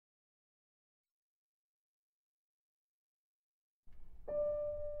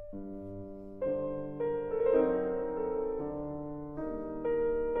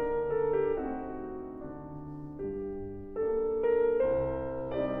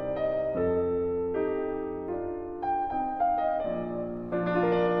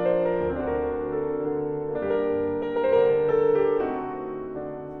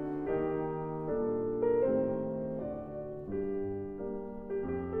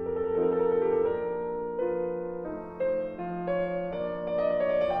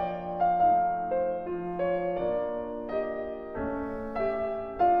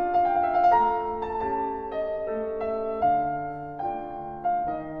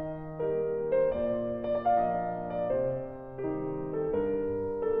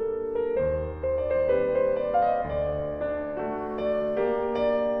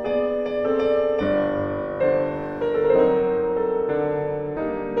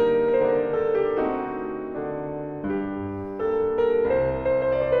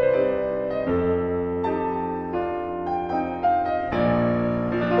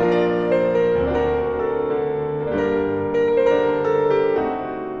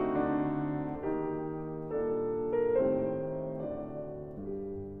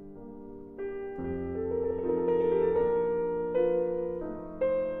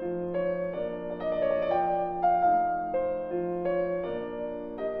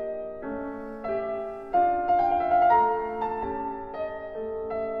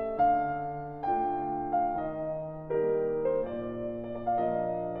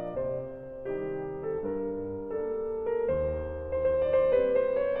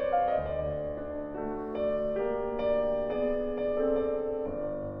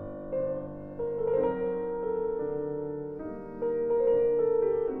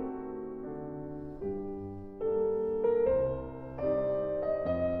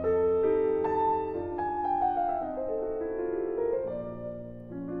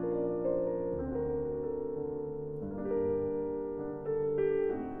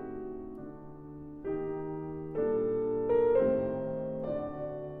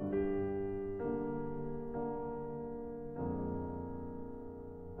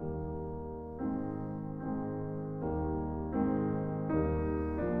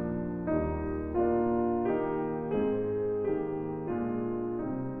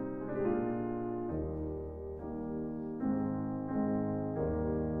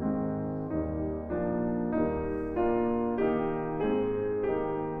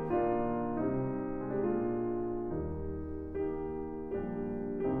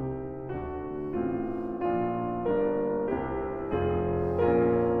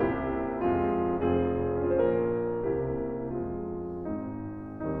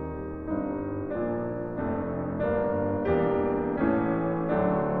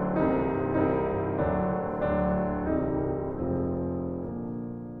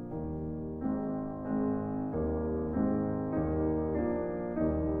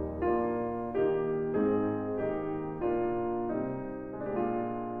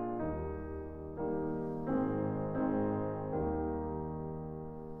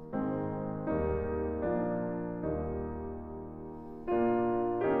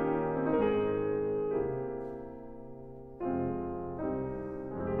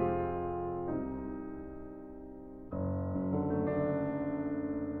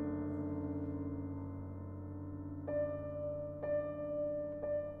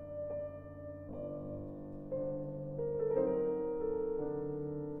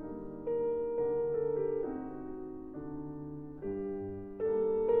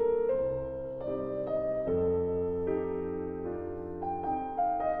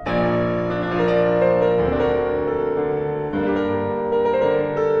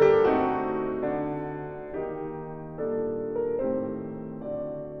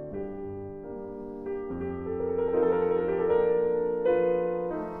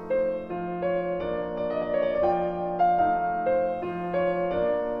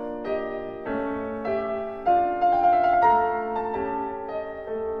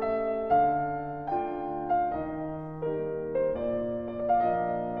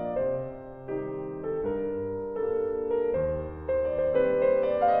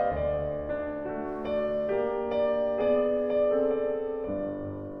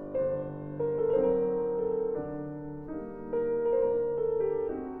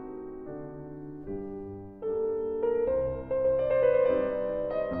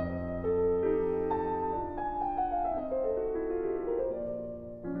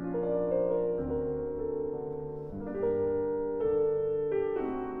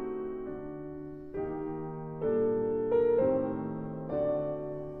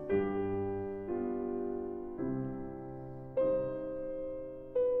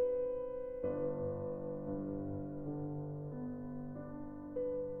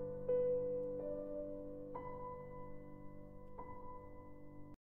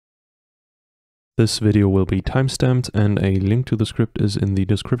This video will be timestamped and a link to the script is in the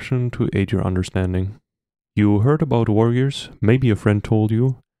description to aid your understanding. You heard about Wargears, maybe a friend told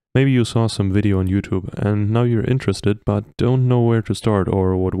you, maybe you saw some video on YouTube and now you're interested but don't know where to start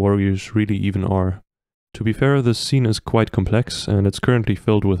or what Wargears really even are. To be fair, this scene is quite complex and it's currently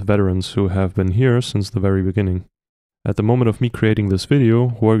filled with veterans who have been here since the very beginning. At the moment of me creating this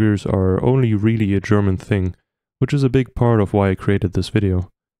video, Wargears are only really a German thing, which is a big part of why I created this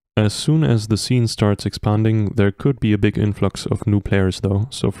video. As soon as the scene starts expanding, there could be a big influx of new players though,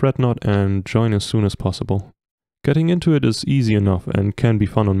 so fret not and join as soon as possible. Getting into it is easy enough and can be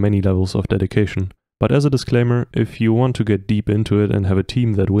fun on many levels of dedication. But as a disclaimer, if you want to get deep into it and have a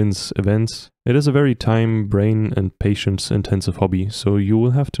team that wins events, it is a very time, brain and patience intensive hobby, so you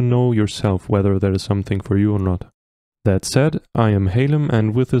will have to know yourself whether that is something for you or not. That said, I am Halem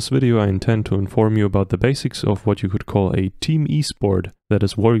and with this video I intend to inform you about the basics of what you could call a team esport, that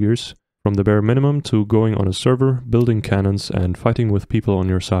is Wargears, from the bare minimum to going on a server, building cannons and fighting with people on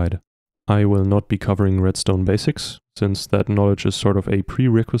your side. I will not be covering redstone basics, since that knowledge is sort of a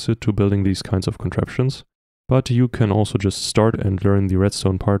prerequisite to building these kinds of contraptions, but you can also just start and learn the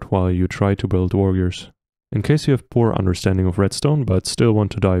redstone part while you try to build Wargears. In case you have poor understanding of redstone but still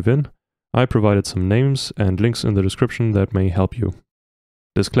want to dive in, I provided some names and links in the description that may help you.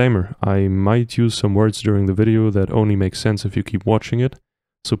 Disclaimer, I might use some words during the video that only make sense if you keep watching it,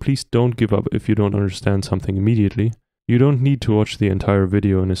 so please don't give up if you don't understand something immediately. You don't need to watch the entire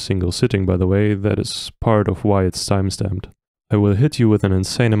video in a single sitting, by the way, that is part of why it's timestamped. I will hit you with an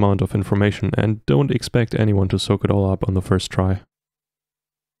insane amount of information and don't expect anyone to soak it all up on the first try.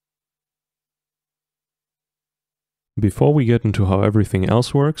 Before we get into how everything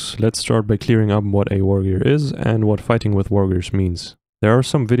else works, let's start by clearing up what a Wargear is and what fighting with Wargears means. There are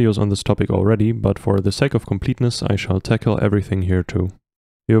some videos on this topic already, but for the sake of completeness I shall tackle everything here too.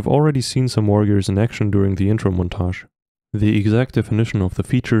 You have already seen some Wargears in action during the intro montage. The exact definition of the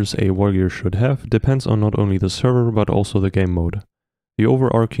features a Wargear should have depends on not only the server but also the game mode. The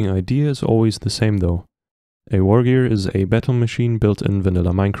overarching idea is always the same though. A Wargear is a battle machine built in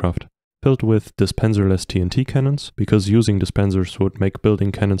vanilla Minecraft. Filled with dispenser-less TNT cannons, because using dispensers would make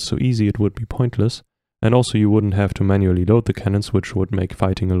building cannons so easy it would be pointless, and also you wouldn't have to manually load the cannons, which would make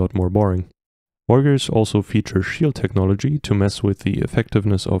fighting a lot more boring. Wargears also feature shield technology to mess with the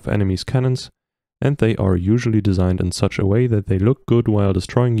effectiveness of enemies' cannons, and they are usually designed in such a way that they look good while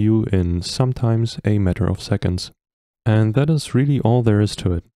destroying you in sometimes a matter of seconds. And that is really all there is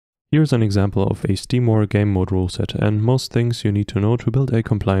to it. Here's an example of a SteamWar game mode rule set and most things you need to know to build a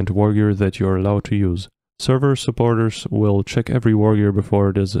compliant Wargear that you're allowed to use. Server supporters will check every Wargear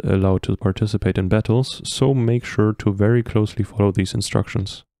before it is allowed to participate in battles, so make sure to very closely follow these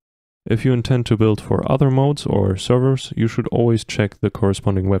instructions. If you intend to build for other modes or servers, you should always check the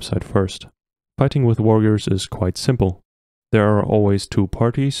corresponding website first. Fighting with Wargears is quite simple. There are always two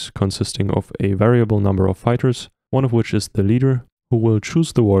parties consisting of a variable number of fighters, one of which is the leader, who will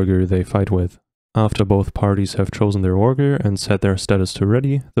choose the Wargear they fight with. After both parties have chosen their Wargear and set their status to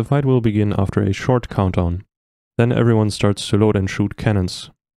ready, the fight will begin after a short countdown. Then everyone starts to load and shoot cannons.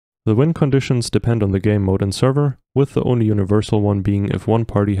 The win conditions depend on the game mode and server, with the only universal one being if one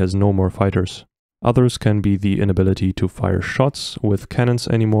party has no more fighters. Others can be the inability to fire shots with cannons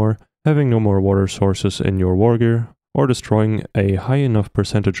anymore, having no more water sources in your Wargear, or destroying a high enough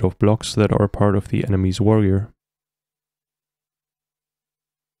percentage of blocks that are part of the enemy's Wargear.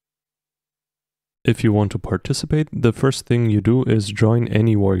 If you want to participate, the first thing you do is join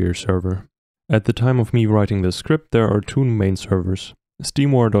any Wargear server. At the time of me writing this script, there are two main servers,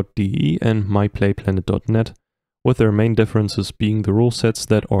 steamwar.de and myplayplanet.net, with their main differences being the rule sets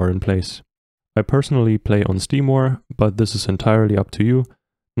that are in place. I personally play on SteamWar, but this is entirely up to you.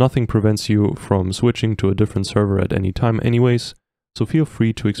 Nothing prevents you from switching to a different server at any time anyways, so feel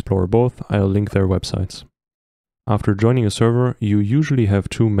free to explore both. I'll link their websites. After joining a server, you usually have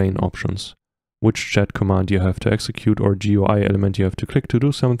two main options. Which chat command you have to execute or GUI element you have to click to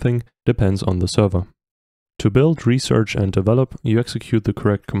do something depends on the server. To build, research and develop, you execute the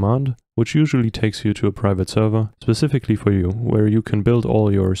correct command, which usually takes you to a private server, specifically for you, where you can build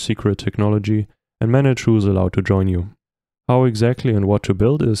all your secret technology and manage who is allowed to join you. How exactly and what to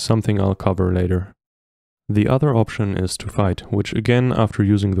build is something I'll cover later. The other option is to fight, which again, after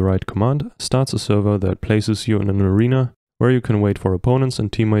using the right command, starts a server that places you in an arena where you can wait for opponents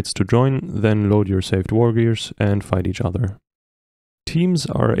and teammates to join, then load your saved Wargears and fight each other. Teams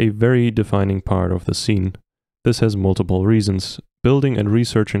are a very defining part of the scene. This has multiple reasons. Building and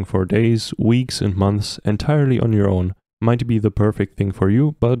researching for days, weeks and months entirely on your own might be the perfect thing for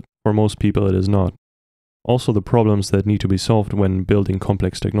you, but for most people it is not. Also, the problems that need to be solved when building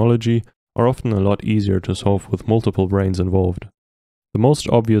complex technology are often a lot easier to solve with multiple brains involved. The most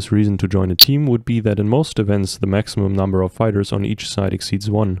obvious reason to join a team would be that in most events the maximum number of fighters on each side exceeds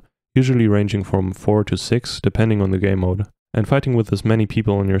 1, usually ranging from 4 to 6 depending on the game mode. And fighting with as many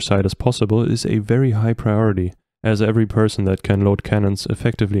people on your side as possible is a very high priority, as every person that can load cannons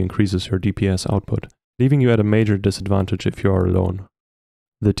effectively increases your DPS output, leaving you at a major disadvantage if you are alone.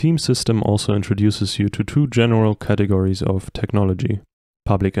 The team system also introduces you to 2 general categories of technology: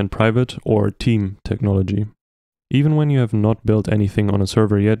 public and private, or team technology. Even when you have not built anything on a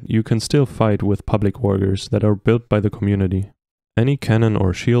server yet, you can still fight with public warriors that are built by the community. Any cannon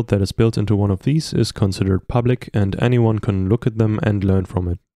or shield that is built into one of these is considered public, and anyone can look at them and learn from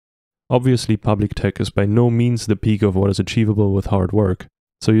it. Obviously, public tech is by no means the peak of what is achievable with hard work,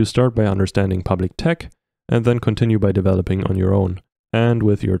 so you start by understanding public tech, and then continue by developing on your own, and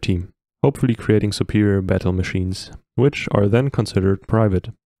with your team, hopefully creating superior battle machines, which are then considered private,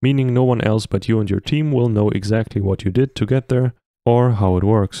 meaning no one else but you and your team will know exactly what you did to get there, or how it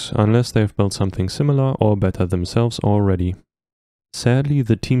works, unless they've built something similar or better themselves already. Sadly,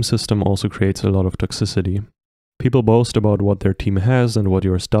 the team system also creates a lot of toxicity. People boast about what their team has and what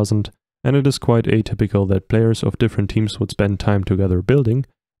yours doesn't, and it is quite atypical that players of different teams would spend time together building,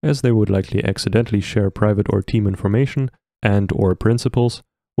 as they would likely accidentally share private or team information and/or principles,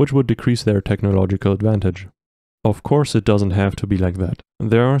 which would decrease their technological advantage. Of course, it doesn't have to be like that.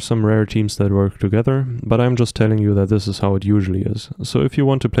 There are some rare teams that work together, but I'm just telling you that this is how it usually is. So if you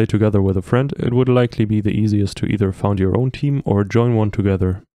want to play together with a friend, it would likely be the easiest to either found your own team or join one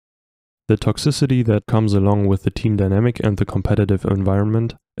together. The toxicity that comes along with the team dynamic and the competitive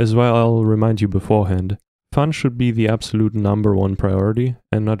environment is why I'll remind you beforehand. Fun should be the absolute #1 priority,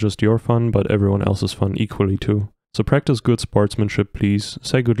 and not just your fun, but everyone else's fun equally too. So practice good sportsmanship, please,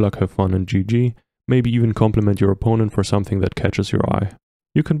 say good luck, have fun, and GG. Maybe even compliment your opponent for something that catches your eye.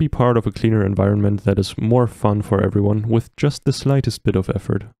 You can be part of a cleaner environment that is more fun for everyone with just the slightest bit of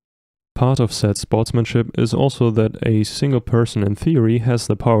effort. Part of said sportsmanship is also that a single person in theory has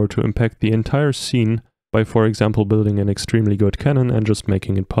the power to impact the entire scene by, for example, building an extremely good cannon and just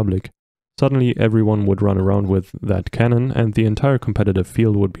making it public. Suddenly everyone would run around with that cannon and the entire competitive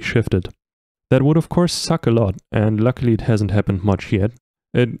field would be shifted. That would of course suck a lot, and luckily it hasn't happened much yet.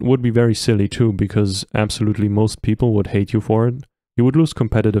 It would be very silly too, because absolutely most people would hate you for it. You would lose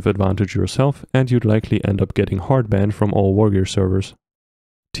competitive advantage yourself, and you'd likely end up getting hard banned from all Wargear servers.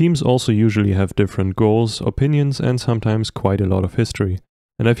 Teams also usually have different goals, opinions, and sometimes quite a lot of history.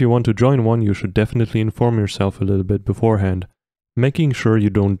 And if you want to join one, you should definitely inform yourself a little bit beforehand, making sure you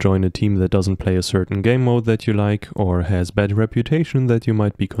don't join a team that doesn't play a certain game mode that you like, or has bad reputation that you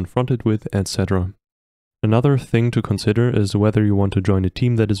might be confronted with, etc. Another thing to consider is whether you want to join a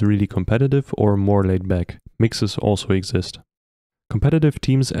team that is really competitive or more laid back. Mixes also exist. Competitive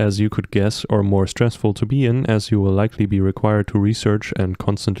teams, as you could guess, are more stressful to be in, as you will likely be required to research and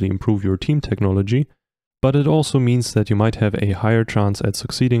constantly improve your team technology, but it also means that you might have a higher chance at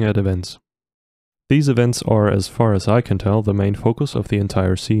succeeding at events. These events are, as far as I can tell, the main focus of the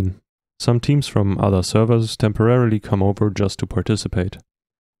entire scene. Some teams from other servers temporarily come over just to participate.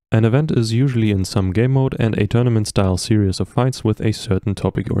 An event is usually in some game mode and a tournament-style series of fights with a certain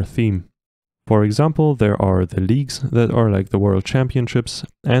topic or theme. For example, there are the leagues that are like the World Championships,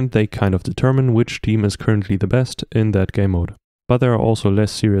 and they kind of determine which team is currently the best in that game mode. But there are also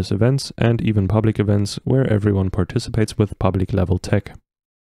less serious events and even public events where everyone participates with public level tech.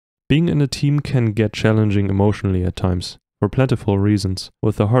 Being in a team can get challenging emotionally at times, for plentiful reasons,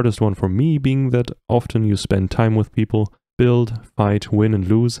 with the hardest one for me being that often you spend time with people, build, fight, win and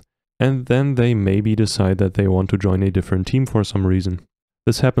lose, and then they maybe decide that they want to join a different team for some reason.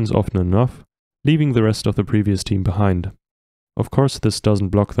 This happens often enough, leaving the rest of the previous team behind. Of course, this doesn't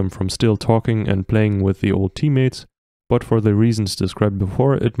block them from still talking and playing with the old teammates, but for the reasons described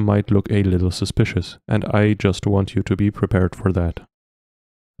before, it might look a little suspicious, and I just want you to be prepared for that.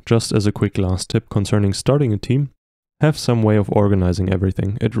 Just as a quick last tip concerning starting a team, have some way of organizing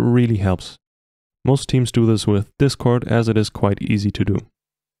everything. It really helps. Most teams do this with Discord, as it is quite easy to do.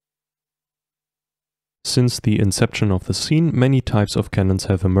 Since the inception of the scene, many types of cannons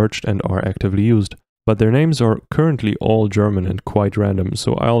have emerged and are actively used, but their names are currently all German and quite random,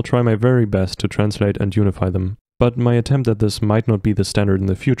 so I'll try my very best to translate and unify them. But my attempt at this might not be the standard in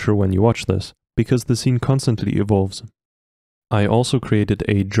the future when you watch this, because the scene constantly evolves. I also created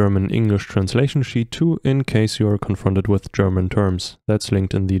a German-English translation sheet too, in case you are confronted with German terms. That's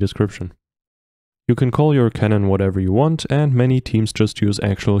linked in the description. You can call your cannon whatever you want, and many teams just use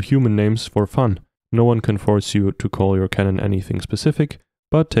actual human names for fun. No one can force you to call your cannon anything specific,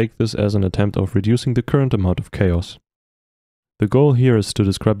 but take this as an attempt of reducing the current amount of chaos. The goal here is to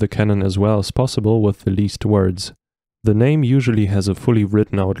describe the cannon as well as possible with the least words. The name usually has a fully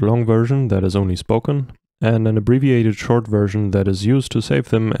written out long version that is only spoken, and an abbreviated short version that is used to save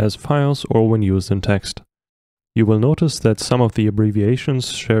them as files or when used in text. You will notice that some of the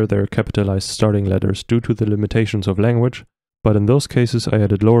abbreviations share their capitalized starting letters due to the limitations of language, but in those cases I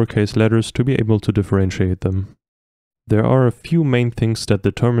added lowercase letters to be able to differentiate them. There are a few main things that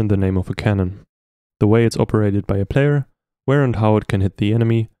determine the name of a cannon. The way it's operated by a player, where and how it can hit the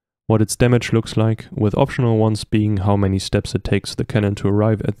enemy, what its damage looks like, with optional ones being how many steps it takes the cannon to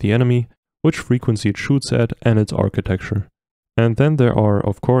arrive at the enemy, which frequency it shoots at, and its architecture. And then there are,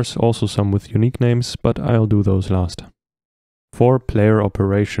 of course, also some with unique names, but I'll do those last. For player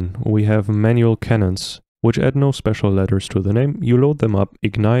operation, we have manual cannons, which add no special letters to the name. You load them up,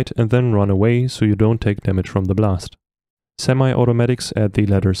 ignite, and then run away so you don't take damage from the blast. Semi-automatics add the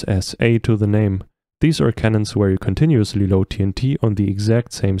letters SA to the name. These are cannons where you continuously load TNT on the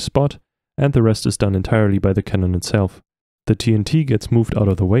exact same spot, and the rest is done entirely by the cannon itself. The TNT gets moved out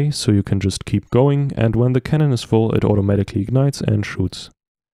of the way so you can just keep going, and when the cannon is full it automatically ignites and shoots.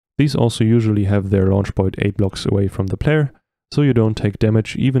 These also usually have their launch point 8 blocks away from the player, so you don't take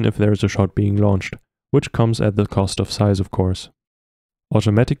damage even if there's a shot being launched, which comes at the cost of size of course.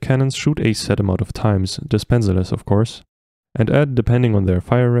 Automatic cannons shoot a set amount of times, dispenserless of course, and add, depending on their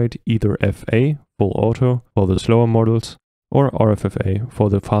fire rate, either FA, full auto, for the slower models, or RFFA for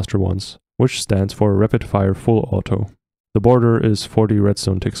the faster ones, which stands for rapid fire full auto. The border is 40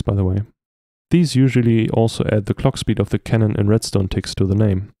 redstone ticks by the way. These usually also add the clock speed of the cannon in redstone ticks to the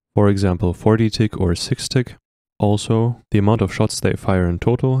name, for example 40 tick or 6 tick, also the amount of shots they fire in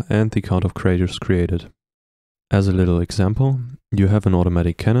total and the count of craters created. As a little example, you have an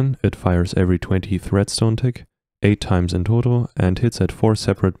automatic cannon, it fires every 20th redstone tick, 8 times in total, and hits at 4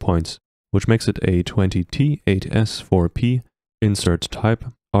 separate points, which makes it a 20T, 8S, 4P, insert type,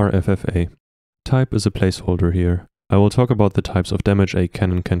 RFFA. Type is a placeholder here. I will talk about the types of damage a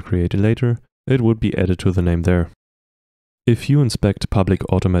cannon can create later, it would be added to the name there. If you inspect public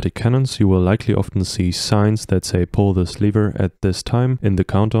automatic cannons, you will likely often see signs that say pull this lever at this time in the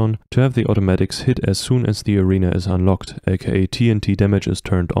countdown to have the automatics hit as soon as the arena is unlocked, aka TNT damage is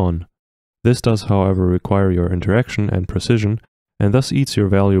turned on. This does however require your interaction and precision, and thus eats your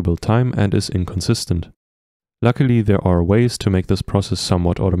valuable time and is inconsistent. Luckily there are ways to make this process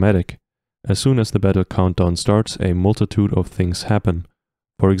somewhat automatic. As soon as the battle countdown starts, a multitude of things happen.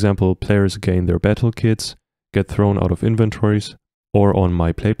 For example, players gain their battle kits, get thrown out of inventories, or on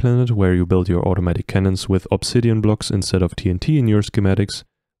My Play Planet, where you build your automatic cannons with obsidian blocks instead of TNT in your schematics,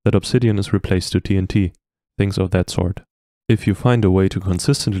 that obsidian is replaced to TNT, things of that sort. If you find a way to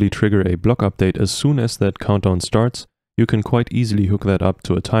consistently trigger a block update as soon as that countdown starts, you can quite easily hook that up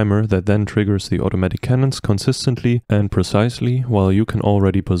to a timer that then triggers the automatic cannons consistently and precisely, while you can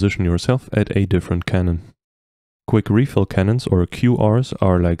already position yourself at a different cannon. Quick refill cannons, or QRs,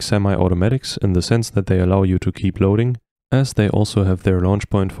 are like semi-automatics in the sense that they allow you to keep loading, as they also have their launch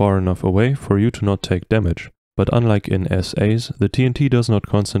point far enough away for you to not take damage. But unlike in SAs, the TNT does not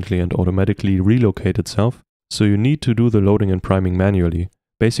constantly and automatically relocate itself, so you need to do the loading and priming manually,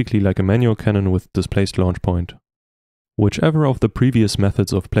 basically like a manual cannon with displaced launch point. Whichever of the previous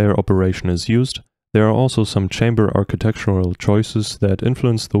methods of player operation is used, there are also some chamber architectural choices that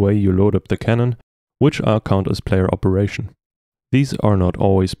influence the way you load up the cannon, which are count as player operation. These are not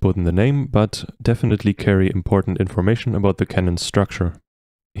always put in the name, but definitely carry important information about the cannon's structure.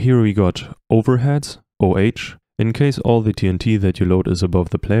 Here we got overheads, OH, in case all the TNT that you load is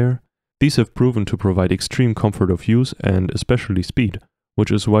above the player. These have proven to provide extreme comfort of use and especially speed, which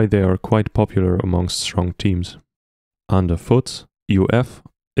is why they are quite popular amongst strong teams. Underfoots, UF,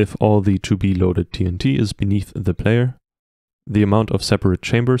 if all the to be loaded TNT is beneath the player. The amount of separate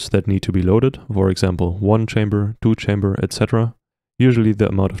chambers that need to be loaded, for example 1 chamber, 2 chamber, etc. Usually the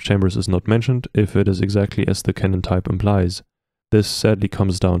amount of chambers is not mentioned if it is exactly as the cannon type implies. This sadly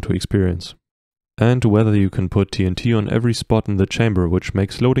comes down to experience. And whether you can put TNT on every spot in the chamber, which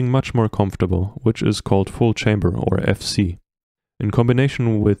makes loading much more comfortable, which is called full chamber or FC. In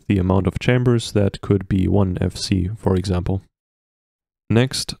combination with the amount of chambers that could be 1 FC, for example.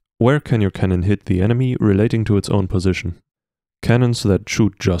 Next, where can your cannon hit the enemy relating to its own position? Cannons that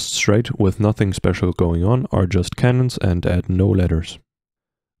shoot just straight with nothing special going on are just cannons and add no letters.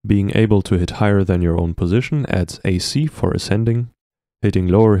 Being able to hit higher than your own position adds AC for ascending. Hitting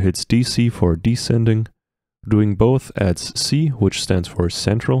lower hits DC for descending. Doing both adds C, which stands for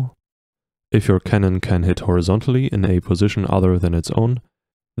central. If your cannon can hit horizontally in a position other than its own,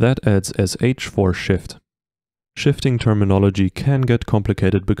 that adds SH for shift. Shifting terminology can get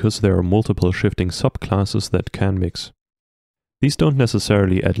complicated because there are multiple shifting subclasses that can mix. These don't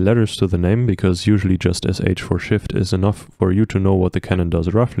necessarily add letters to the name, because usually just SH for shift is enough for you to know what the cannon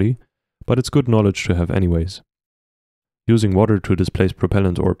does roughly, but it's good knowledge to have anyways. Using water to displace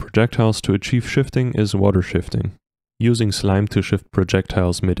propellant or projectiles to achieve shifting is water shifting. Using slime to shift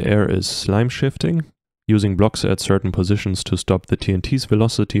projectiles mid-air is slime shifting. Using blocks at certain positions to stop the TNT's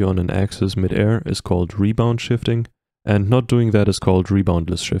velocity on an axis mid-air is called rebound shifting, and not doing that is called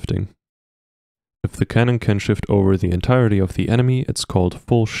reboundless shifting. If the cannon can shift over the entirety of the enemy, it's called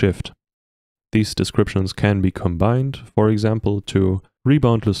full shift. These descriptions can be combined, for example, to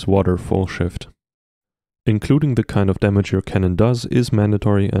reboundless water full shift. Including the kind of damage your cannon does is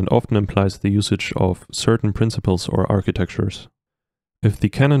mandatory and often implies the usage of certain principles or architectures. If the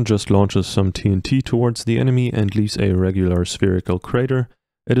cannon just launches some TNT towards the enemy and leaves a regular spherical crater,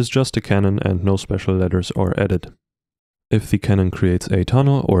 it is just a cannon and no special letters are added. If the cannon creates a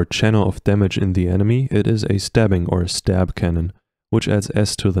tunnel or channel of damage in the enemy, it is a stabbing or stab cannon, which adds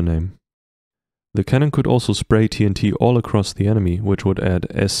S to the name. The cannon could also spray TNT all across the enemy, which would add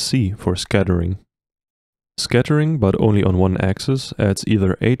SC for scattering. Scattering, but only on one axis, adds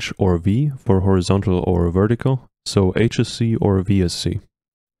either H or V for horizontal or vertical, so HSC or VSC.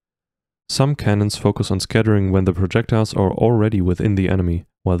 Some cannons focus on scattering when the projectiles are already within the enemy,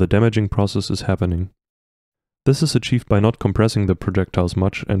 while the damaging process is happening. This is achieved by not compressing the projectiles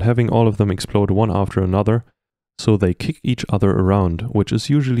much and having all of them explode one after another, so they kick each other around, which is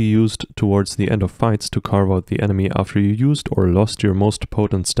usually used towards the end of fights to carve out the enemy after you used or lost your most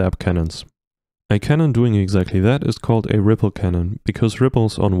potent stab cannons. A cannon doing exactly that is called a ripple cannon, because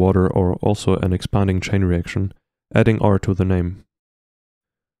ripples on water are also an expanding chain reaction, adding R to the name.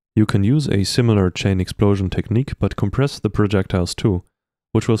 You can use a similar chain explosion technique but compress the projectiles too,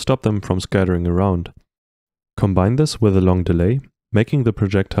 which will stop them from scattering around. Combine this with a long delay, making the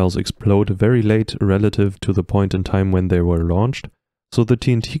projectiles explode very late relative to the point in time when they were launched, so the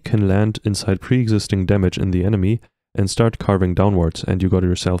TNT can land inside pre-existing damage in the enemy and start carving downwards, and you got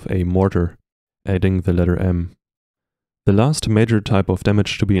yourself a mortar, adding the letter M. The last major type of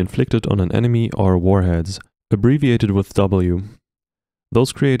damage to be inflicted on an enemy are warheads, abbreviated with W.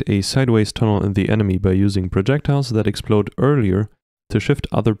 Those create a sideways tunnel in the enemy by using projectiles that explode earlier to shift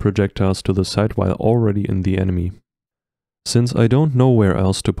other projectiles to the side while already in the enemy. Since I don't know where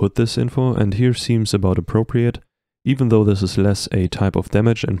else to put this info, and here seems about appropriate, even though this is less a type of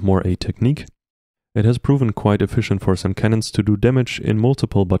damage and more a technique, it has proven quite efficient for some cannons to do damage in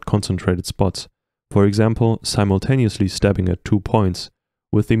multiple but concentrated spots, for example simultaneously stabbing at 2 points,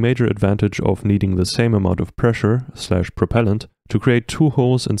 with the major advantage of needing the same amount of pressure / propellant to create 2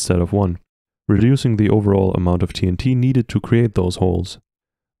 holes instead of 1, reducing the overall amount of TNT needed to create those holes.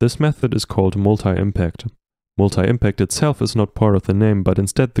 This method is called multi-impact. Multi-impact itself is not part of the name, but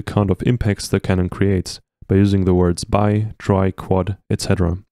instead the count of impacts the cannon creates, by using the words bi, tri, quad,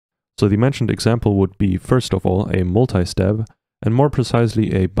 etc. So the mentioned example would be first of all a multi-stab, and more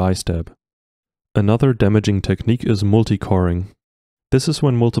precisely a bi-stab. Another damaging technique is multi-coring. This is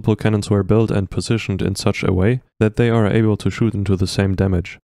when multiple cannons were built and positioned in such a way that they are able to shoot into the same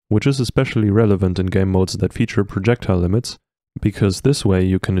damage, which is especially relevant in game modes that feature projectile limits, because this way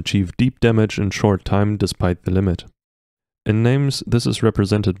you can achieve deep damage in short time despite the limit. In names, this is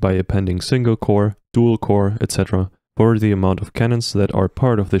represented by appending single core, dual core, etc. for the amount of cannons that are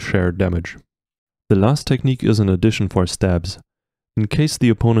part of the shared damage. The last technique is an addition for stabs. In case the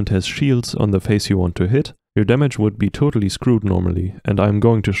opponent has shields on the face you want to hit, your damage would be totally screwed normally, and I'm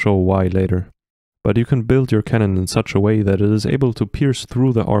going to show why later. But you can build your cannon in such a way that it is able to pierce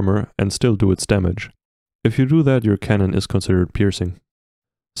through the armor and still do its damage. If you do that, your cannon is considered piercing.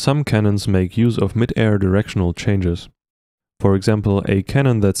 Some cannons make use of mid-air directional changes. For example, a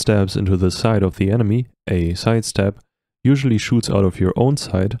cannon that stabs into the side of the enemy, a side stab, usually shoots out of your own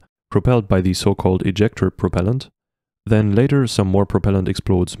side, propelled by the so-called ejector propellant. Then later some more propellant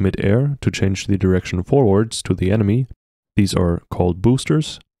explodes mid-air to change the direction forwards to the enemy. These are called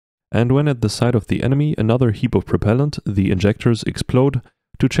boosters. And when at the side of the enemy, another heap of propellant, the injectors, explode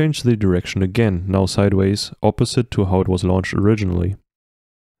to change the direction again, now sideways, opposite to how it was launched originally.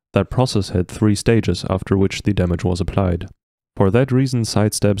 That process had 3 stages after which the damage was applied. For that reason,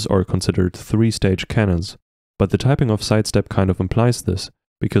 sidestabs are considered 3-stage cannons, but the typing of sidestep kind of implies this,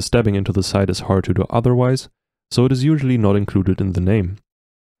 because stabbing into the side is hard to do otherwise, so it is usually not included in the name.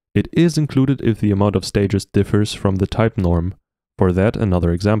 It is included if the amount of stages differs from the type norm. For that,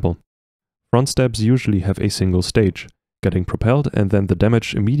 another example. Front stabs usually have a single stage, getting propelled and then the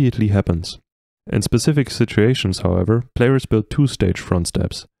damage immediately happens. In specific situations, however, players build 2-stage front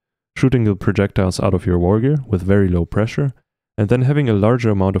stabs, shooting the projectiles out of your wargear with very low pressure, and then having a larger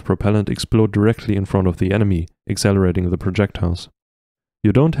amount of propellant explode directly in front of the enemy, accelerating the projectiles.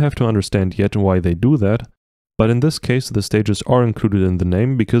 You don't have to understand yet why they do that, but in this case the stages are included in the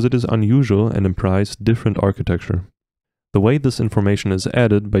name because it is unusual and implies different architecture. The way this information is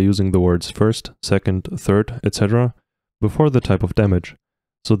added by using the words first, second, third, etc. before the type of damage.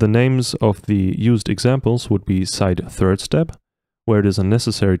 So the names of the used examples would be side third step, where it is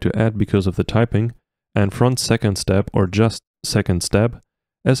unnecessary to add because of the typing, and front second step or just second step,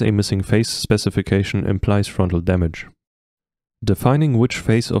 as a missing face specification implies frontal damage. Defining which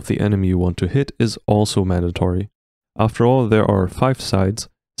face of the enemy you want to hit is also mandatory. After all, there are 5 sides,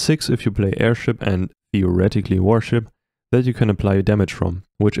 6 if you play airship and theoretically warship, that you can apply damage from,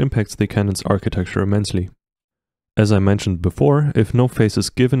 which impacts the cannon's architecture immensely. As I mentioned before, if no face is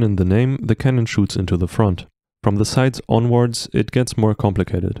given in the name, the cannon shoots into the front. From the sides onwards, it gets more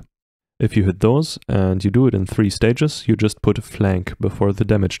complicated. If you hit those, and you do it in 3 stages, you just put flank before the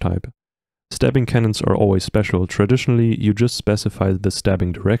damage type. Stabbing cannons are always special. Traditionally, you just specify the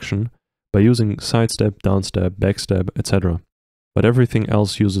stabbing direction by using sidestep, downstab, backstab, etc. But everything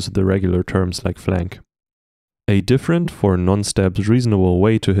else uses the regular terms like flank. A different, for non-stabs reasonable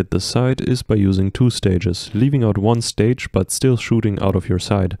way to hit the side is by using 2 stages, leaving out 1 stage but still shooting out of your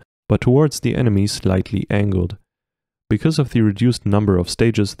side, but towards the enemy slightly angled. Because of the reduced number of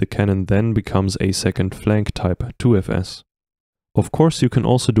stages, the cannon then becomes a second flank type, 2FS. Of course, you can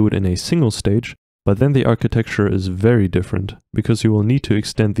also do it in a single stage, but then the architecture is very different, because you will need to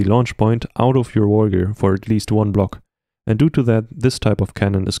extend the launch point out of your wargear for at least 1 block, and due to that, this type of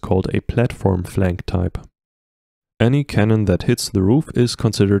cannon is called a platform flank type. Any cannon that hits the roof is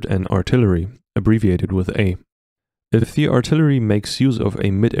considered an artillery, abbreviated with A. If the artillery makes use of a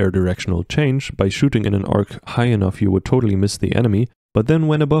mid-air directional change, by shooting in an arc high enough you would totally miss the enemy, but then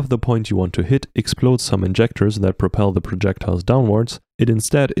when above the point you want to hit explodes some injectors that propel the projectiles downwards, it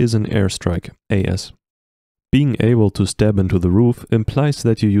instead is an airstrike, AS. Being able to stab into the roof implies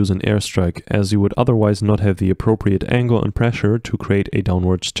that you use an airstrike, as you would otherwise not have the appropriate angle and pressure to create a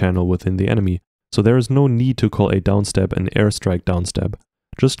downwards channel within the enemy, so there is no need to call a downstab an airstrike downstab,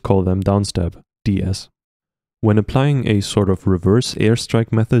 just call them downstab, DS. When applying a sort of reverse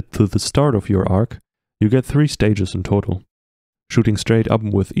airstrike method to the start of your arc, you get 3 stages in total. Shooting straight up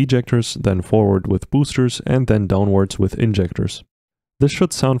with ejectors, then forward with boosters, and then downwards with injectors. This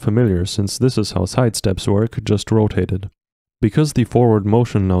should sound familiar since this is how sidesteps work, just rotated. Because the forward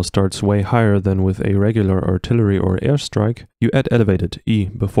motion now starts way higher than with a regular artillery or airstrike, you add elevated, E,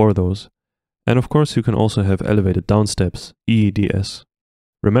 before those. And of course you can also have elevated downsteps, EDS.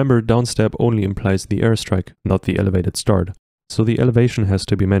 Remember, downstep only implies the airstrike, not the elevated start, so the elevation has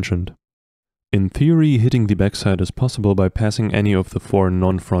to be mentioned. In theory, hitting the backside is possible by passing any of the 4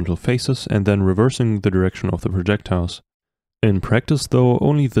 non-frontal faces and then reversing the direction of the projectiles. In practice though,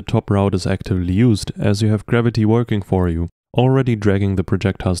 only the top route is actively used, as you have gravity working for you, already dragging the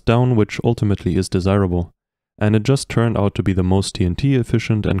projectiles down, which ultimately is desirable. And it just turned out to be the most TNT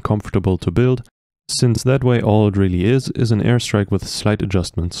efficient and comfortable to build, since that way all it really is an airstrike with slight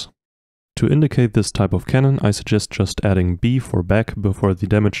adjustments. To indicate this type of cannon, I suggest just adding B for back before the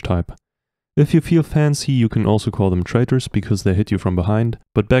damage type. If you feel fancy, you can also call them traitors because they hit you from behind,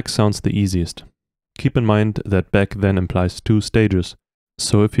 but back sounds the easiest. Keep in mind that back then implies 2 stages,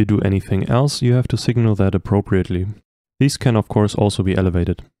 so if you do anything else, you have to signal that appropriately. These can of course also be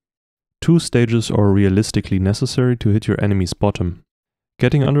elevated. 2 stages are realistically necessary to hit your enemy's bottom,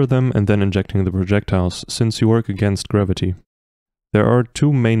 getting under them and then injecting the projectiles, since you work against gravity. There are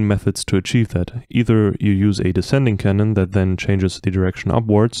 2 main methods to achieve that. Either you use a descending cannon that then changes the direction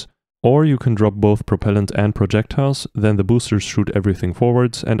upwards, or you can drop both propellant and projectiles, then the boosters shoot everything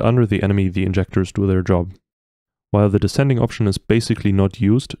forwards, and under the enemy the injectors do their job. While the descending option is basically not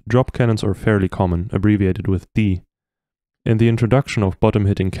used, drop cannons are fairly common, abbreviated with D. In the introduction of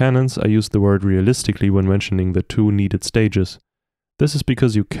bottom-hitting cannons, I used the word realistically when mentioning the 2 needed stages. This is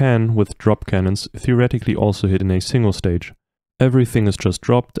because you can, with drop cannons, theoretically also hit in a single stage. Everything is just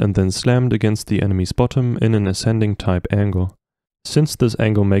dropped and then slammed against the enemy's bottom in an ascending type angle. Since this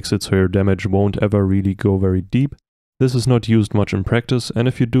angle makes it so your damage won't ever really go very deep, this is not used much in practice, and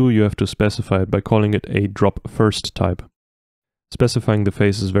if you do, you have to specify it by calling it a drop first type. Specifying the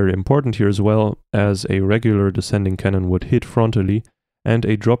face is very important here as well, as a regular descending cannon would hit frontally, and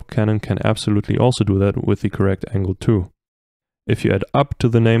a drop cannon can absolutely also do that with the correct angle too. If you add up to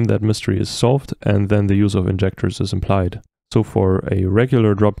the name, that mystery is solved, and then the use of injectors is implied. So for a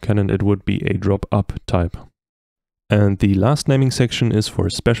regular drop cannon it would be a drop up type. And the last naming section is for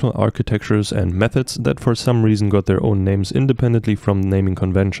special architectures and methods that for some reason got their own names independently from naming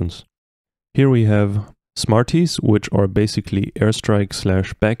conventions. Here we have Smarties, which are basically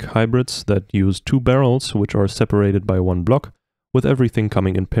airstrike/back hybrids that use two barrels which are separated by one block, with everything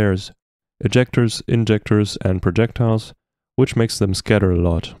coming in pairs. Ejectors, injectors, and projectiles, which makes them scatter a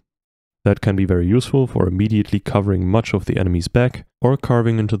lot. That can be very useful for immediately covering much of the enemy's back or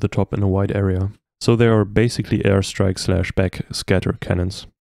carving into the top in a wide area. So they are basically airstrike/back scatter cannons.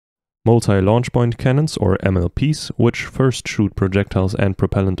 Multi-launch point cannons, or MLPs, which first shoot projectiles and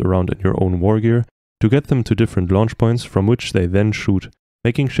propellant around in your own wargear to get them to different launch points from which they then shoot,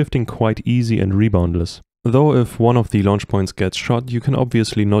 making shifting quite easy and reboundless. Though if one of the launch points gets shot, you can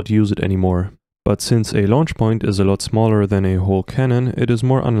obviously not use it anymore. But since a launch point is a lot smaller than a whole cannon, it is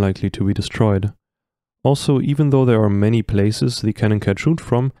more unlikely to be destroyed. Also, even though there are many places the cannon can shoot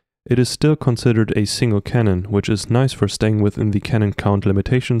from, it is still considered a single cannon, which is nice for staying within the cannon count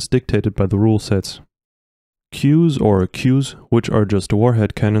limitations dictated by the rule sets. Qs or Qs, which are just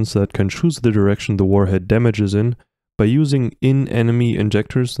warhead cannons that can choose the direction the warhead damages in by using in-enemy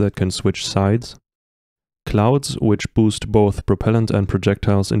injectors that can switch sides. Clouds, which boost both propellant and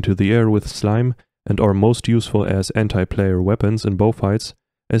projectiles into the air with slime and are most useful as anti-player weapons in bow fights,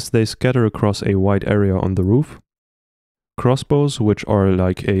 as they scatter across a wide area on the roof. Crossbows, which are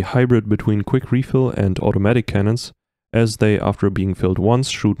like a hybrid between quick refill and automatic cannons, as they, after being filled once,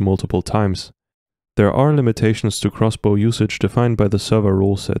 shoot multiple times. There are limitations to crossbow usage defined by the server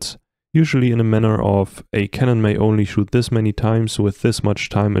rule sets, usually in a manner of a cannon may only shoot this many times with this much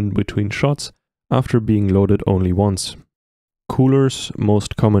time in between shots, after being loaded only once. Coolers,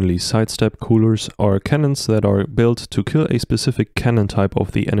 most commonly sidestep coolers, are cannons that are built to kill a specific cannon type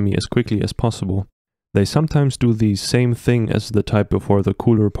of the enemy as quickly as possible. They sometimes do the same thing as the type before the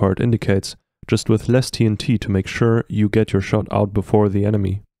cooler part indicates, just with less TNT to make sure you get your shot out before the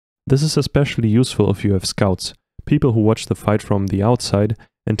enemy. This is especially useful if you have scouts, people who watch the fight from the outside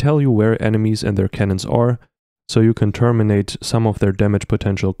and tell you where enemies and their cannons are, so you can terminate some of their damage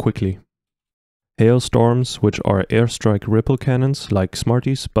potential quickly. Hailstorms, which are airstrike ripple cannons like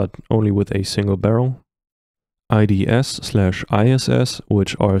Smarties but only with a single barrel. IDS/ISS,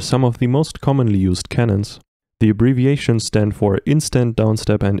 which are some of the most commonly used cannons. The abbreviations stand for instant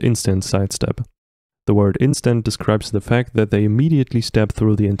downstep and instant sidestep. The word instant describes the fact that they immediately step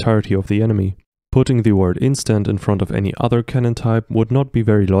through the entirety of the enemy. Putting the word instant in front of any other cannon type would not be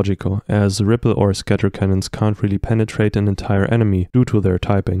very logical, as ripple or scatter cannons can't really penetrate an entire enemy due to their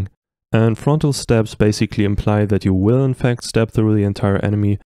typing. And frontal steps basically imply that you will in fact step through the entire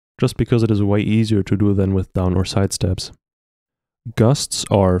enemy, just because it is way easier to do than with down or side steps. Gusts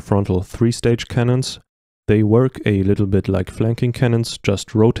are frontal 3-stage cannons. They work a little bit like flanking cannons,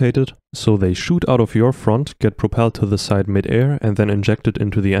 just rotated, so they shoot out of your front, get propelled to the side mid-air, and then injected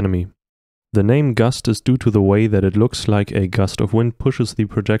into the enemy. The name gust is due to the way that it looks like a gust of wind pushes the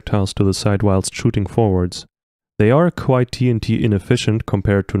projectiles to the side whilst shooting forwards. They are quite TNT inefficient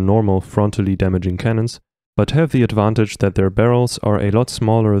compared to normal frontally damaging cannons, but have the advantage that their barrels are a lot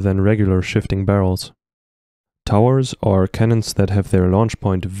smaller than regular shifting barrels. Towers are cannons that have their launch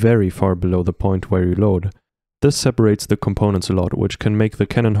point very far below the point where you load. This separates the components a lot, which can make the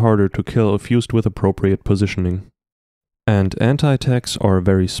cannon harder to kill if used with appropriate positioning. And anti-attacks are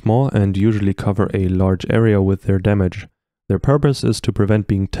very small and usually cover a large area with their damage. Their purpose is to prevent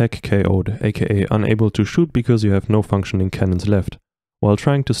being tech KO'd, aka unable to shoot because you have no functioning cannons left, while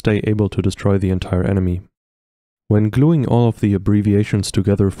trying to stay able to destroy the entire enemy. When gluing all of the abbreviations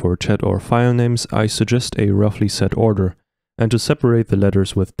together for chat or file names, I suggest a roughly set order, and to separate the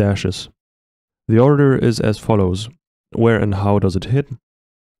letters with dashes. The order is as follows: where and how does it hit?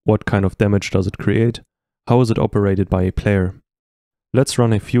 What kind of damage does it create? How is it operated by a player? Let's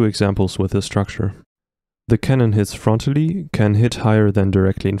run a few examples with this structure. The cannon hits frontally, can hit higher than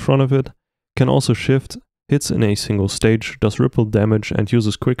directly in front of it, can also shift, hits in a single stage, does ripple damage and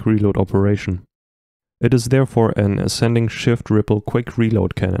uses quick reload operation. It is therefore an ascending shift ripple quick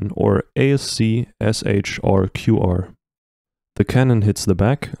reload cannon, or ASC, SH or QR. The cannon hits the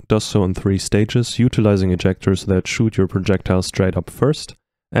back, does so in 3 stages, utilizing ejectors that shoot your projectile straight up first,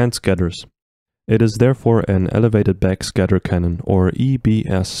 and scatters. It is therefore an elevated back scatter cannon, or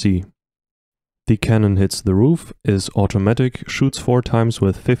EBSC. The cannon hits the roof, is automatic, shoots 4 times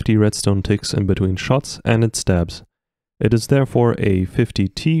with 50 redstone ticks in between shots, and it stabs. It is therefore a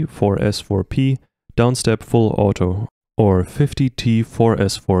 50T 4S4P downstep full auto, or 50T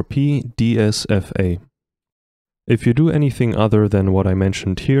 4S4P DSFA. If you do anything other than what I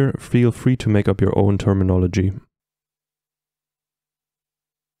mentioned here, feel free to make up your own terminology.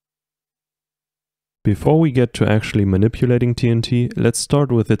 Before we get to actually manipulating TNT, let's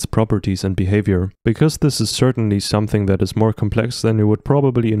start with its properties and behavior, because this is certainly something that is more complex than you would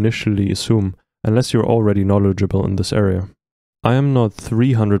probably initially assume, unless you're already knowledgeable in this area. I am not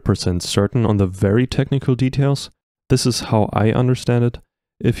 300% certain on the very technical details. This is how I understand it.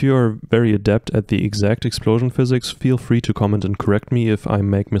 If you are very adept at the exact explosion physics, feel free to comment and correct me if I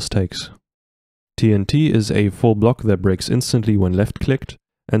make mistakes. TNT is a full block that breaks instantly when left-clicked,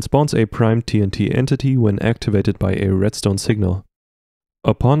 and spawns a primed TNT entity when activated by a redstone signal.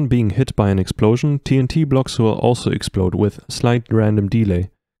 Upon being hit by an explosion, TNT blocks will also explode with slight random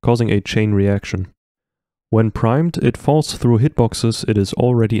delay, causing a chain reaction. When primed, it falls through hitboxes it is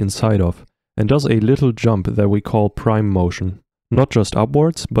already inside of, and does a little jump that we call prime motion. Not just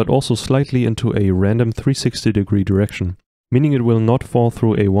upwards, but also slightly into a random 360-degree direction, meaning it will not fall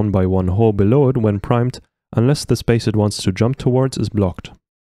through a 1x1 hole below it when primed, unless the space it wants to jump towards is blocked.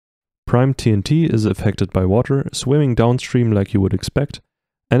 Primed TNT is affected by water, swimming downstream like you would expect,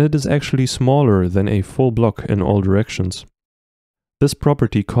 and it is actually smaller than a full block in all directions. This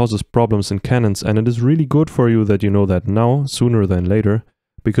property causes problems in cannons, and it is really good for you that you know that now, sooner than later,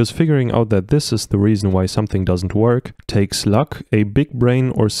 because figuring out that this is the reason why something doesn't work takes luck, a big brain,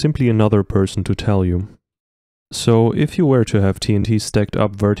 or simply another person to tell you. So if you were to have TNT stacked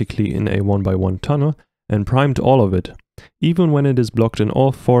up vertically in a 1x1 tunnel and primed all of it, even when it is blocked in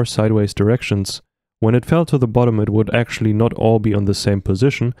all 4 sideways directions, when it fell to the bottom it would actually not all be on the same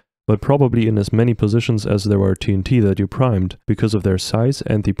position, but probably in as many positions as there were TNT that you primed, because of their size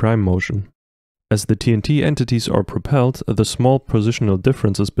and the prime motion. As the TNT entities are propelled, the small positional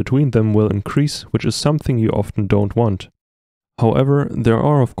differences between them will increase, which is something you often don't want. However, there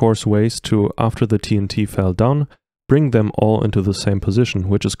are of course ways to, after the TNT fell down, bring them all into the same position,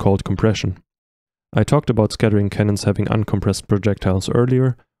 which is called compression. I talked about scattering cannons having uncompressed projectiles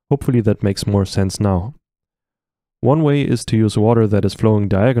earlier, hopefully that makes more sense now. One way is to use water that is flowing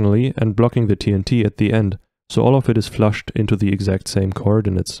diagonally and blocking the TNT at the end, so all of it is flushed into the exact same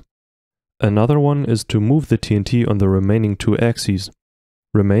coordinates. Another one is to move the TNT on the remaining 2 axes.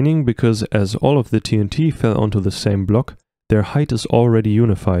 Remaining because as all of the TNT fell onto the same block, their height is already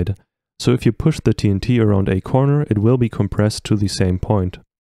unified, so if you push the TNT around a corner it will be compressed to the same point.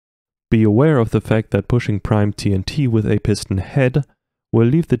 Be aware of the fact that pushing primed TNT with a piston head will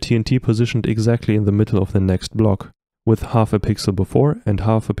leave the TNT positioned exactly in the middle of the next block, with half a pixel before and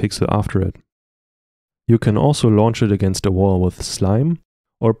half a pixel after it. You can also launch it against a wall with slime,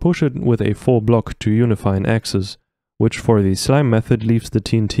 or push it with a full block to unify an axis, which for the slime method leaves the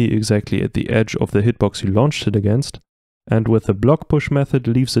TNT exactly at the edge of the hitbox you launched it against, and with the block push method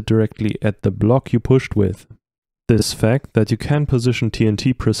leaves it directly at the block you pushed with. This fact that you can position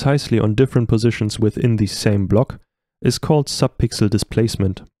TNT precisely on different positions within the same block is called subpixel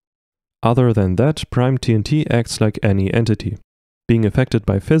displacement. Other than that, primed TNT acts like any entity, being affected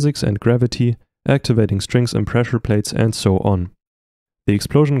by physics and gravity, activating strings and pressure plates and so on. The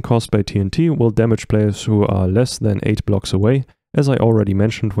explosion caused by TNT will damage players who are less than 8 blocks away, as I already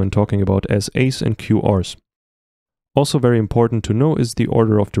mentioned when talking about SAs and QRs. Also very important to know is the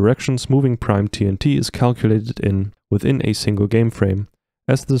order of directions moving primed TNT is calculated in within a single game frame,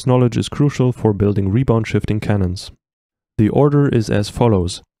 as this knowledge is crucial for building rebound shifting cannons. The order is as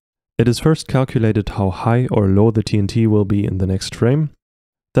follows. It is first calculated how high or low the TNT will be in the next frame,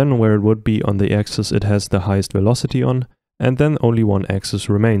 then where it would be on the axis it has the highest velocity on, and then only one axis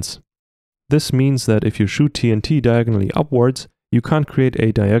remains. This means that if you shoot TNT diagonally upwards, you can't create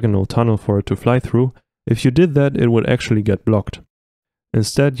a diagonal tunnel for it to fly through. If you did that, it would actually get blocked.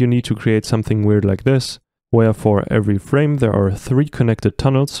 Instead, you need to create something weird like this, where for every frame there are 3 connected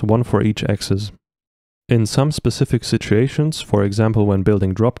tunnels, one for each axis. In some specific situations, for example when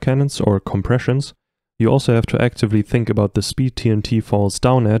building drop cannons or compressions, you also have to actively think about the speed TNT falls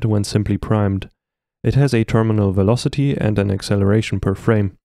down at when simply primed. It has a terminal velocity and an acceleration per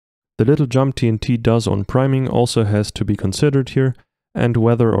frame. The little jump TNT does on priming also has to be considered here, and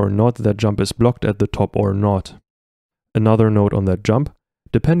whether or not that jump is blocked at the top or not. Another note on that jump,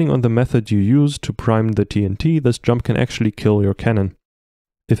 depending on the method you use to prime the TNT, this jump can actually kill your cannon.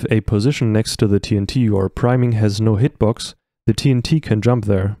 If a position next to the TNT you are priming has no hitbox, the TNT can jump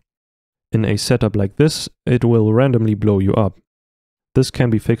there. In a setup like this, it will randomly blow you up. This can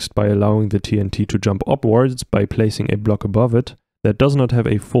be fixed by allowing the TNT to jump upwards by placing a block above it that does not have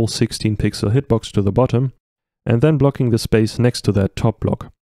a full 16 pixel hitbox to the bottom, and then blocking the space next to that top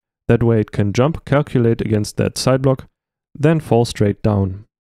block. That way it can jump, calculate against that side block, then fall straight down.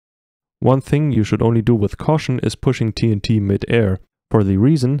 One thing you should only do with caution is pushing TNT mid-air, for the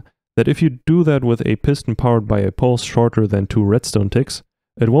reason that if you do that with a piston powered by a pulse shorter than 2 redstone ticks,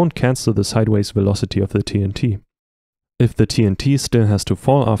 it won't cancel the sideways velocity of the TNT. If the TNT still has to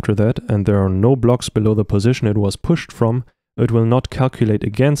fall after that and there are no blocks below the position it was pushed from, it will not calculate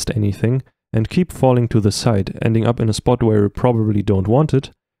against anything and keep falling to the side, ending up in a spot where you probably don't want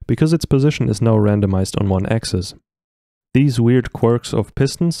it, because its position is now randomized on one axis. These weird quirks of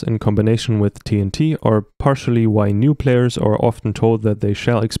pistons in combination with TNT are partially why new players are often told that they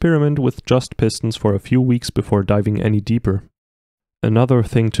shall experiment with just pistons for a few weeks before diving any deeper. Another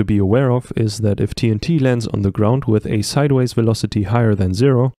thing to be aware of is that if TNT lands on the ground with a sideways velocity higher than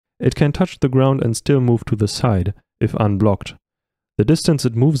 0, it can touch the ground and still move to the side, if unblocked. The distance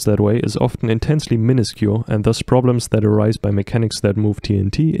it moves that way is often intensely minuscule, and thus problems that arise by mechanics that move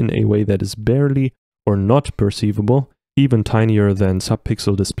TNT in a way that is barely or not perceivable, even tinier than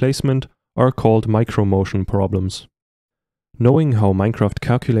subpixel displacement, are called micromotion problems. Knowing how Minecraft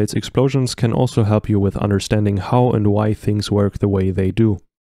calculates explosions can also help you with understanding how and why things work the way they do.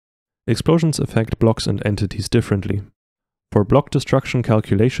 Explosions affect blocks and entities differently. For block destruction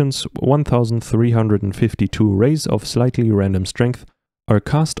calculations, 1352 rays of slightly random strength are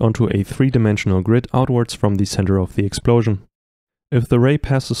cast onto a three-dimensional grid outwards from the center of the explosion. If the ray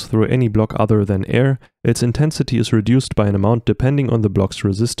passes through any block other than air, its intensity is reduced by an amount depending on the block's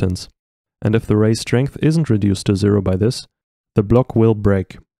resistance. And if the ray's strength isn't reduced to 0 by this, the block will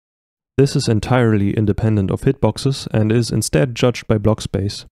break. This is entirely independent of hitboxes and is instead judged by block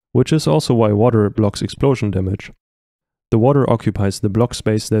space, which is also why water blocks explosion damage. The water occupies the block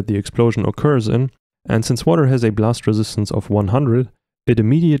space that the explosion occurs in, and since water has a blast resistance of 100, it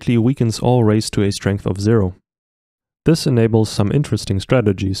immediately weakens all rays to a strength of 0. This enables some interesting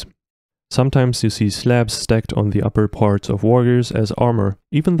strategies. Sometimes you see slabs stacked on the upper parts of wargears as armor,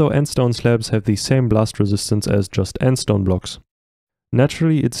 even though endstone slabs have the same blast resistance as just endstone blocks.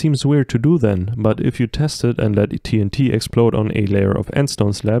 Naturally, it seems weird to do then, but if you test it and let TNT explode on a layer of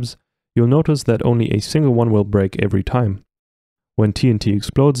endstone slabs, you'll notice that only a single one will break every time. When TNT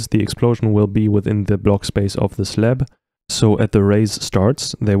explodes, the explosion will be within the block space of the slab, so at the ray's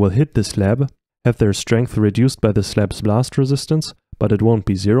starts, they will hit the slab, have their strength reduced by the slab's blast resistance, but it won't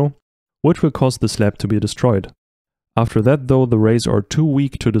be 0, which will cause the slab to be destroyed. After that though, the rays are too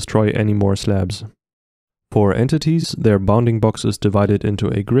weak to destroy any more slabs. For entities, their bounding box is divided into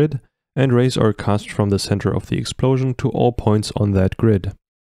a grid, and rays are cast from the center of the explosion to all points on that grid.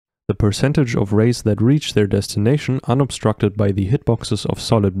 The percentage of rays that reach their destination unobstructed by the hitboxes of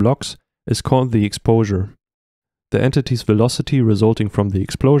solid blocks is called the exposure. The entity's velocity resulting from the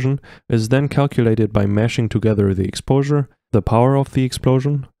explosion is then calculated by mashing together the exposure, the power of the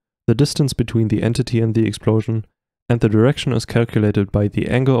explosion, the distance between the entity and the explosion, and the direction is calculated by the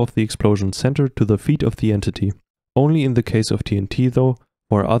angle of the explosion center to the feet of the entity. Only in the case of TNT though,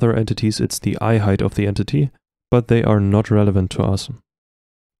 for other entities it's the eye height of the entity, but they are not relevant to us.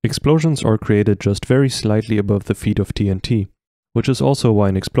 Explosions are created just very slightly above the feet of TNT, which is also why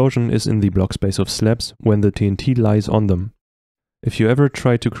an explosion is in the block space of slabs when the TNT lies on them. If you ever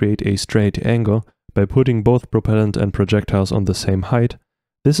try to create a straight angle by putting both propellant and projectiles on the same height,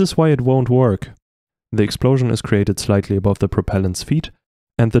 this is why it won't work. The explosion is created slightly above the propellant's feet,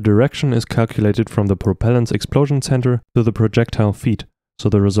 and the direction is calculated from the propellant's explosion center to the projectile feet, so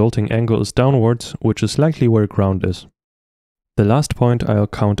the resulting angle is downwards, which is likely where ground is. The last point I'll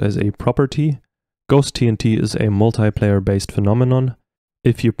count as a property. Ghost TNT is a multiplayer based phenomenon.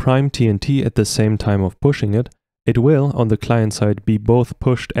 If you prime TNT at the same time of pushing it, it will, on the client side, be both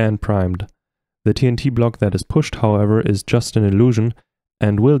pushed and primed. The TNT block that is pushed, however, is just an illusion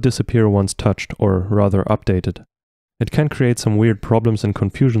and will disappear once touched, or rather updated. It can create some weird problems and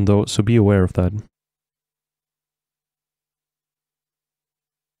confusion though, so be aware of that.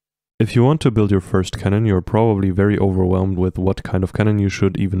 If you want to build your first cannon, you're probably very overwhelmed with what kind of cannon you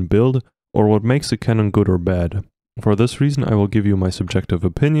should even build, or what makes a cannon good or bad. For this reason I will give you my subjective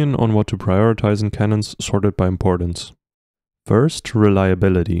opinion on what to prioritize in cannons sorted by importance. First,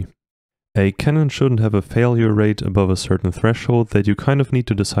 reliability. A cannon shouldn't have a failure rate above a certain threshold that you kind of need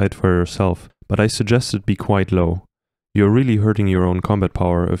to decide for yourself, but I suggest it be quite low. You're really hurting your own combat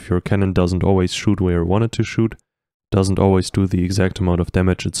power if your cannon doesn't always shoot where you want it to shoot, doesn't always do the exact amount of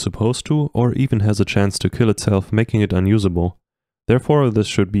damage it's supposed to, or even has a chance to kill itself, making it unusable. Therefore, this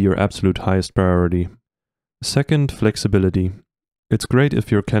should be your absolute highest priority. Second, flexibility. It's great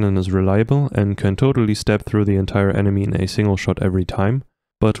if your cannon is reliable and can totally stab through the entire enemy in a single shot every time,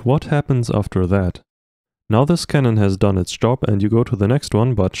 but what happens after that? Now this cannon has done its job and you go to the next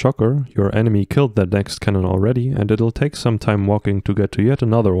one, but shocker, your enemy killed that next cannon already and it'll take some time walking to get to yet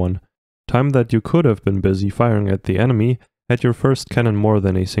another one. Time that you could have been busy firing at the enemy had your first cannon more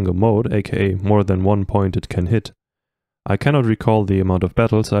than a single mode, aka more than one point it can hit. I cannot recall the amount of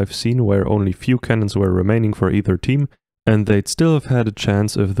battles I've seen where only few cannons were remaining for either team, and they'd still have had a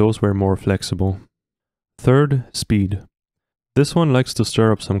chance if those were more flexible. Third, speed. This one likes to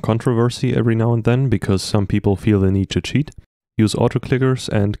stir up some controversy every now and then because some people feel the need to cheat, use autoclickers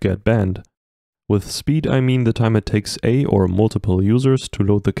and get banned. With speed I mean the time it takes a or multiple users to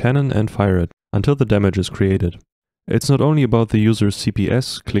load the cannon and fire it, until the damage is created. It's not only about the user's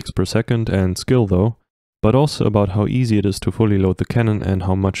CPS, clicks per second, and skill though, but also about how easy it is to fully load the cannon and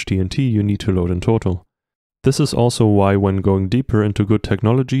how much TNT you need to load in total. This is also why when going deeper into good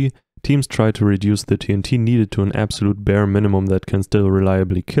technology, teams try to reduce the TNT needed to an absolute bare minimum that can still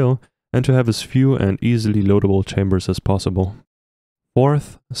reliably kill, and to have as few and easily loadable chambers as possible.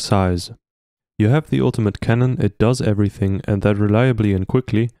 Fourth, size. You have the ultimate cannon, it does everything, and that reliably and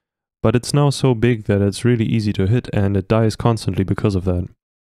quickly, but it's now so big that it's really easy to hit and it dies constantly because of that.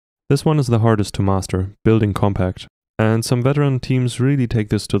 This one is the hardest to master, building compact, and some veteran teams really take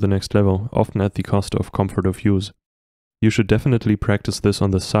this to the next level, often at the cost of comfort of use. You should definitely practice this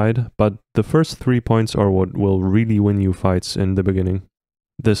on the side, but the first 3 points are what will really win you fights in the beginning.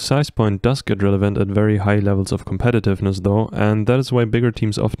 This size point does get relevant at very high levels of competitiveness though, and that is why bigger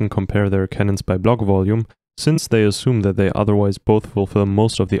teams often compare their cannons by block volume, since they assume that they otherwise both fulfill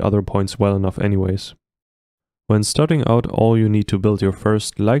most of the other points well enough anyways. When starting out, all you need to build your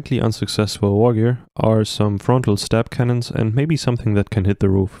first, likely unsuccessful wargear are some frontal stab cannons and maybe something that can hit the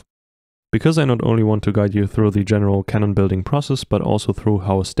roof. Because I not only want to guide you through the general cannon building process, but also through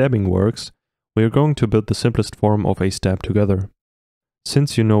how stabbing works, we are going to build the simplest form of a stab together.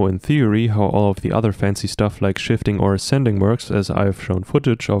 Since you know in theory how all of the other fancy stuff like shifting or ascending works, as I've shown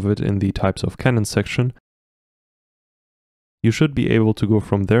footage of it in the types of cannon section, you should be able to go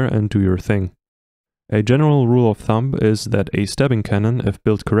from there and do your thing. A general rule of thumb is that a stabbing cannon, if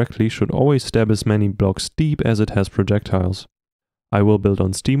built correctly, should always stab as many blocks deep as it has projectiles. I will build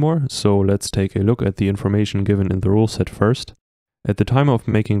on Steamore, so let's take a look at the information given in the rule set first. At the time of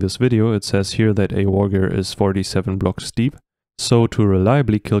making this video, it says here that a wargear is 47 blocks deep, so to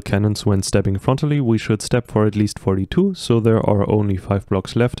reliably kill cannons when stabbing frontally, we should stab for at least 42, so there are only 5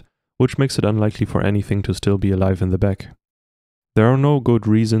 blocks left, which makes it unlikely for anything to still be alive in the back. There are no good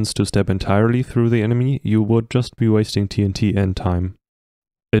reasons to stab entirely through the enemy, you would just be wasting TNT and time.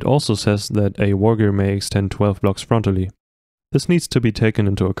 It also says that a wargear may extend 12 blocks frontally. This needs to be taken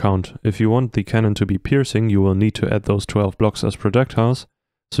into account. If you want the cannon to be piercing, you will need to add those 12 blocks as projectiles,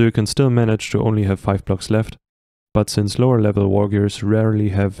 so you can still manage to only have 5 blocks left. But since lower level wargears rarely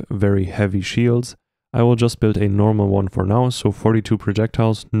have very heavy shields, I will just build a normal one for now, so 42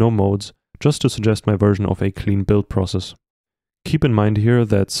 projectiles, no modes, just to suggest my version of a clean build process. Keep in mind here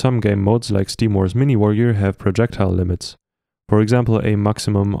that some game modes like Steamore's Mini Wargear have projectile limits. For example, a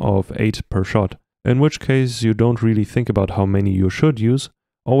maximum of 8 per shot, in which case you don't really think about how many you should use,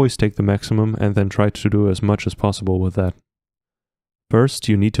 always take the maximum and then try to do as much as possible with that. First,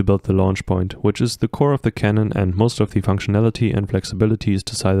 you need to build the launch point, which is the core of the cannon and most of the functionality and flexibility is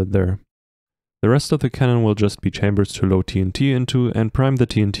decided there. The rest of the cannon will just be chambers to load TNT into and prime the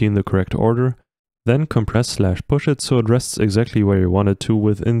TNT in the correct order, then compress/push it so it rests exactly where you want it to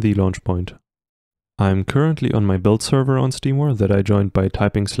within the launch point. I'm currently on my build server on Steamore that I joined by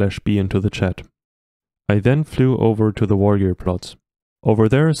typing /b into the chat. I then flew over to the wargear plots. Over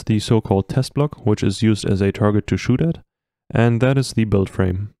there is the so-called test block, which is used as a target to shoot at, and that is the build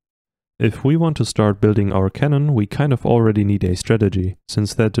frame. If we want to start building our cannon, we kind of already need a strategy,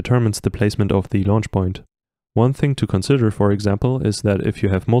 since that determines the placement of the launch point. One thing to consider, for example, is that if you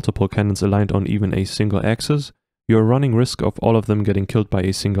have multiple cannons aligned on even a single axis, you are running risk of all of them getting killed by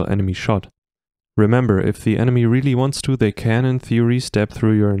a single enemy shot. Remember, if the enemy really wants to, they can in theory stab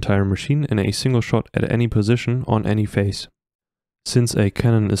through your entire machine in a single shot at any position on any face. Since a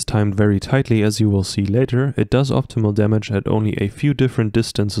cannon is timed very tightly, as you will see later, it does optimal damage at only a few different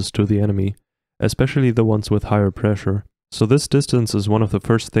distances to the enemy, especially the ones with higher pressure, so this distance is one of the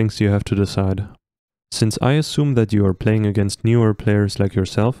first things you have to decide. Since I assume that you are playing against newer players like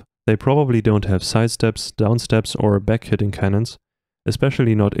yourself, they probably don't have side steps, down steps or back hitting cannons,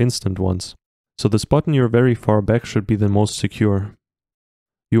 especially not instant ones, so the spot in your very far back should be the most secure.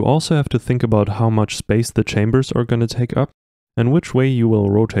 You also have to think about how much space the chambers are going to take up, and which way you will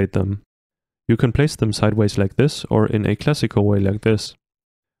rotate them. You can place them sideways like this, or in a classical way like this.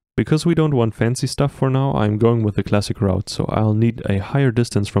 Because we don't want fancy stuff for now, I'm going with the classic route, so I'll need a higher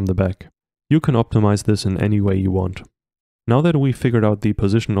distance from the back. You can optimize this in any way you want. Now that we've figured out the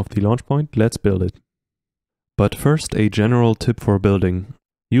position of the launch point, let's build it. But first, a general tip for building.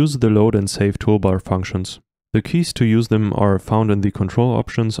 Use the load and save toolbar functions. The keys to use them are found in the control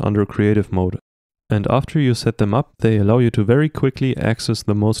options under creative mode. And after you set them up, they allow you to very quickly access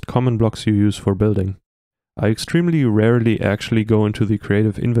the most common blocks you use for building. I extremely rarely actually go into the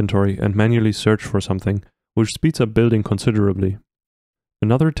creative inventory and manually search for something, which speeds up building considerably.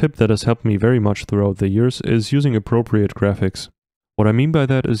 Another tip that has helped me very much throughout the years is using appropriate graphics. What I mean by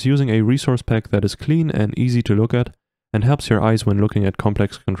that is using a resource pack that is clean and easy to look at and helps your eyes when looking at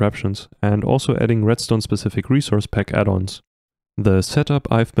complex contraptions, and also adding redstone-specific resource pack add-ons. The setup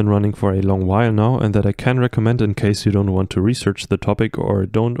I've been running for a long while now and that I can recommend in case you don't want to research the topic or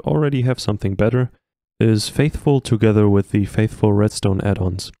don't already have something better is Faithful together with the Faithful Redstone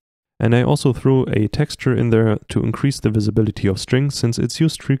add-ons. And I also threw a texture in there to increase the visibility of strings since it's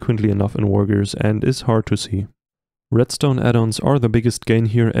used frequently enough in Wargears and is hard to see. Redstone add-ons are the biggest gain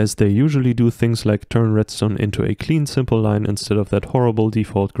here as they usually do things like turn redstone into a clean simple line instead of that horrible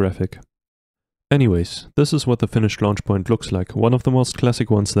default graphic. Anyways, this is what the finished launch point looks like, one of the most classic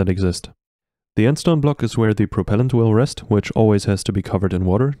ones that exist. The endstone block is where the propellant will rest, which always has to be covered in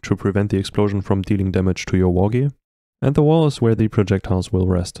water to prevent the explosion from dealing damage to your wargear, and the wall is where the projectiles will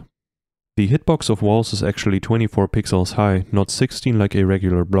rest. The hitbox of walls is actually 24 pixels high, not 16 like a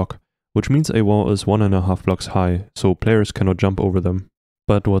regular block, which means a wall is 1.5 blocks high, so players cannot jump over them.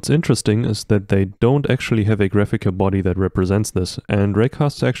 But what's interesting is that they don't actually have a graphical body that represents this, and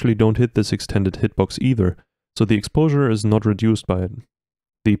raycasts actually don't hit this extended hitbox either, so the exposure is not reduced by it.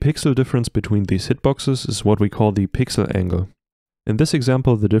 The pixel difference between these hitboxes is what we call the pixel angle. In this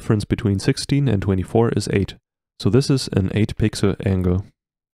example, the difference between 16 and 24 is 8, so this is an 8 pixel angle.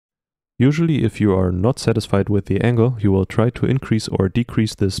 Usually, if you are not satisfied with the angle, you will try to increase or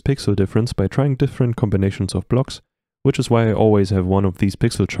decrease this pixel difference by trying different combinations of blocks, which is why I always have one of these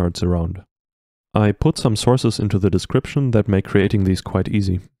pixel charts around. I put some sources into the description that make creating these quite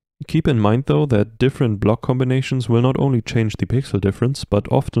easy. Keep in mind though that different block combinations will not only change the pixel difference,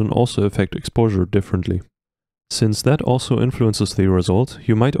 but often also affect exposure differently. Since that also influences the result,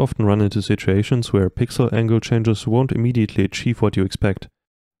 you might often run into situations where pixel angle changes won't immediately achieve what you expect,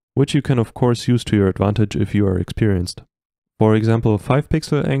 which you can of course use to your advantage if you are experienced. For example, 5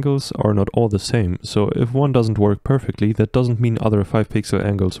 pixel angles are not all the same, so if one doesn't work perfectly, that doesn't mean other 5 pixel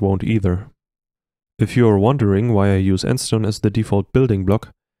angles won't either. If you are wondering why I use endstone as the default building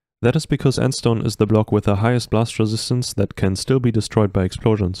block, that is because endstone is the block with the highest blast resistance that can still be destroyed by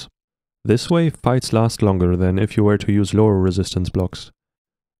explosions. This way, fights last longer than if you were to use lower resistance blocks.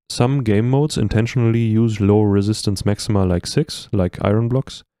 Some game modes intentionally use lower resistance maxima like 6, like iron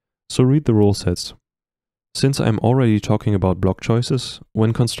blocks, so read the rule sets. Since I'm already talking about block choices,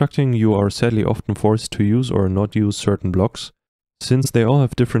 when constructing you are sadly often forced to use or not use certain blocks, since they all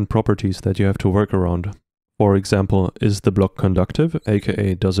have different properties that you have to work around. For example, is the block conductive,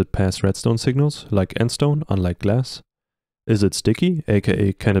 aka does it pass redstone signals, like endstone, unlike glass? Is it sticky,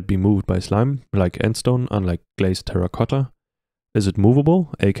 aka can it be moved by slime, like endstone, unlike glazed terracotta? Is it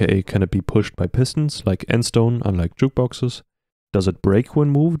movable, aka can it be pushed by pistons, like endstone, unlike jukeboxes? Does it break when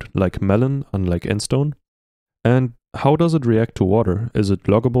moved, like melon, unlike endstone? And how does it react to water? Is it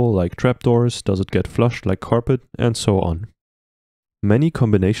loggable, like trapdoors? Does it get flushed, like carpet? And so on. Many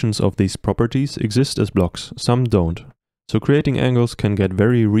combinations of these properties exist as blocks, some don't, so creating angles can get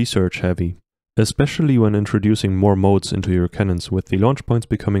very research heavy, especially when introducing more modes into your cannons with the launch points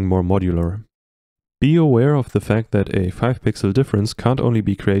becoming more modular. Be aware of the fact that a 5 pixel difference can't only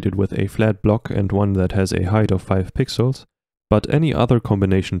be created with a flat block and one that has a height of 5 pixels, but any other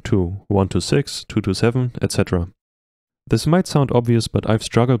combination too, 1 to 6, 2 to 7, etc. This might sound obvious, but I've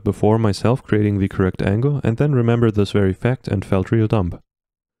struggled before myself creating the correct angle and then remembered this very fact and felt real dumb.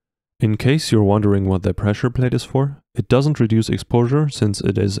 In case you're wondering what the pressure plate is for, it doesn't reduce exposure since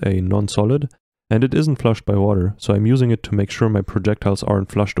it is a non-solid, and it isn't flushed by water, so I'm using it to make sure my projectiles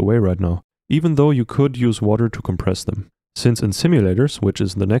aren't flushed away right now, even though you could use water to compress them. Since in simulators, which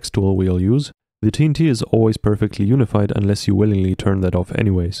is the next tool we'll use, the TNT is always perfectly unified unless you willingly turn that off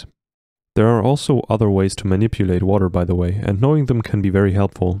anyways. There are also other ways to manipulate water, by the way, and knowing them can be very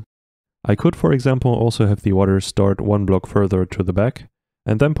helpful. I could, for example, also have the water start one block further to the back,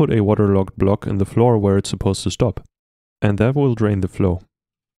 and then put a waterlogged block in the floor where it's supposed to stop, and that will drain the flow.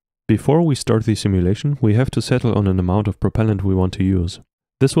 Before we start the simulation, we have to settle on an amount of propellant we want to use.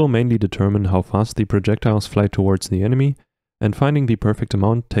 This will mainly determine how fast the projectiles fly towards the enemy, and finding the perfect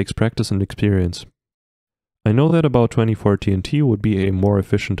amount takes practice and experience. I know that about 24 TNT would be a more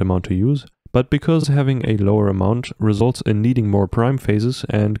efficient amount to use, but because having a lower amount results in needing more prime phases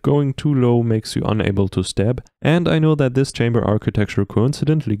and going too low makes you unable to stab, and I know that this chamber architecture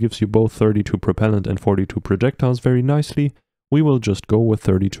coincidentally gives you both 32 propellant and 42 projectiles very nicely, we will just go with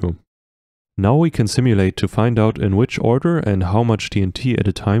 32. Now we can simulate to find out in which order and how much TNT at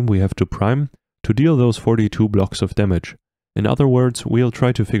a time we have to prime to deal those 42 blocks of damage. In other words, we'll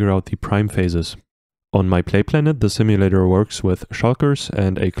try to figure out the prime phases. On my play planet, the simulator works with shulkers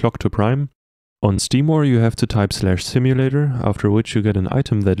and a clock to prime, On Steamore you have to type /simulator, after which you get an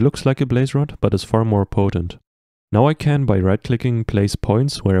item that looks like a blaze rod but is far more potent. Now I can, by right-clicking, place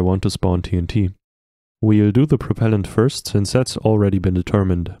points where I want to spawn TNT. We'll do the propellant first, since that's already been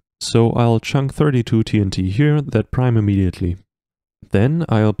determined. So I'll chunk 32 TNT here that prime immediately. Then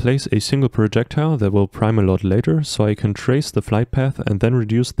I'll place a single projectile that will prime a lot later, so I can trace the flight path and then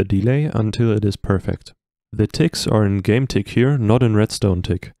reduce the delay until it is perfect. The ticks are in game tick here, not in redstone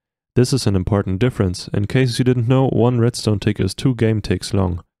tick. This is an important difference. In case you didn't know, one redstone tick is 2 game ticks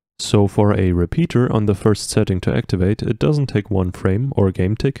long. So for a repeater on the first setting to activate, it doesn't take 1 frame or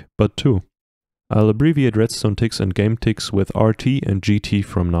game tick, but 2. I'll abbreviate redstone ticks and game ticks with RT and GT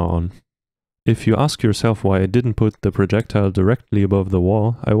from now on. If you ask yourself why I didn't put the projectile directly above the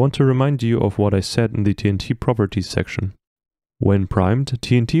wall, I want to remind you of what I said in the TNT properties section. When primed,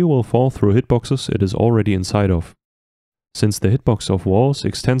 TNT will fall through hitboxes it is already inside of. Since the hitbox of walls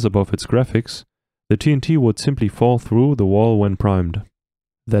extends above its graphics, the TNT would simply fall through the wall when primed.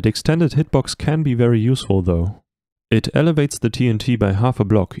 That extended hitbox can be very useful though. It elevates the TNT by half a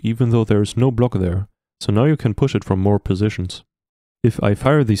block even though there is no block there, so now you can push it from more positions. If I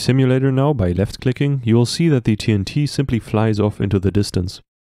fire the simulator now by left-clicking, you will see that the TNT simply flies off into the distance.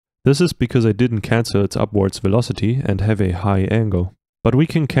 This is because I didn't cancel its upwards velocity and have a high angle. But we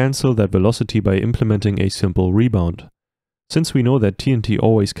can cancel that velocity by implementing a simple rebound. Since we know that TNT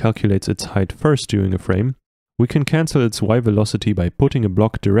always calculates its height first during a frame, we can cancel its y velocity by putting a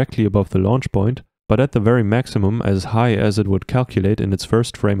block directly above the launch point, but at the very maximum as high as it would calculate in its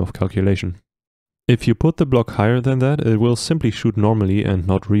first frame of calculation. If you put the block higher than that, it will simply shoot normally and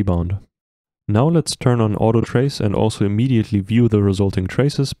not rebound. Now let's turn on auto trace and also immediately view the resulting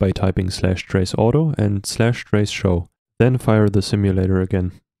traces by typing /trace auto and /trace show, then fire the simulator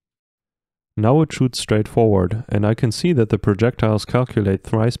again. Now it shoots straight forward, and I can see that the projectiles calculate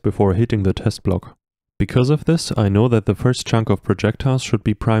thrice before hitting the test block. Because of this, I know that the first chunk of projectiles should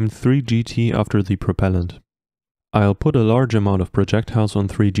be primed 3 GT after the propellant. I'll put a large amount of projectiles on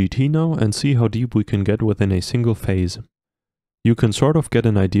 3 GT now and see how deep we can get within a single phase. You can sort of get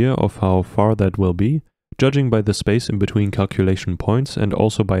an idea of how far that will be, judging by the space in between calculation points and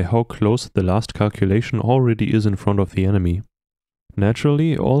also by how close the last calculation already is in front of the enemy.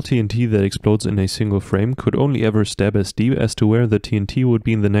 Naturally, all TNT that explodes in a single frame could only ever stab as deep as to where the TNT would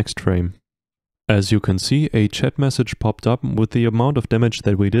be in the next frame. As you can see, a chat message popped up with the amount of damage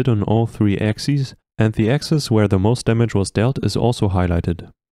that we did on all 3 axes, and the axis where the most damage was dealt is also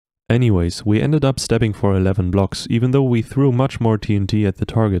highlighted. Anyways, we ended up stabbing for 11 blocks, even though we threw much more TNT at the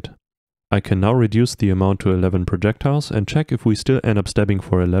target. I can now reduce the amount to 11 projectiles and check if we still end up stabbing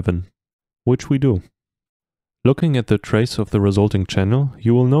for 11. Which we do. Looking at the trace of the resulting channel,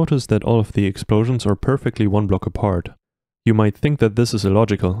 you will notice that all of the explosions are perfectly 1 block apart. You might think that this is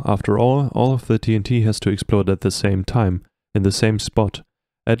illogical. After all of the TNT has to explode at the same time, in the same spot.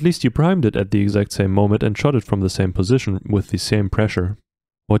 At least you primed it at the exact same moment and shot it from the same position with the same pressure.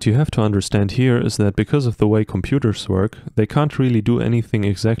 What you have to understand here is that because of the way computers work, they can't really do anything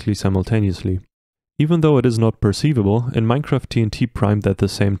exactly simultaneously. Even though it is not perceivable, in Minecraft TNT primed at the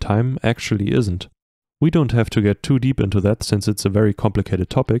same time actually isn't. We don't have to get too deep into that since it's a very complicated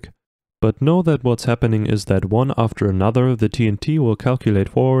topic, but know that what's happening is that one after another the TNT will calculate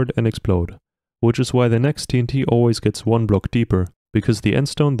forward and explode, which is why the next TNT always gets 1 block deeper, because the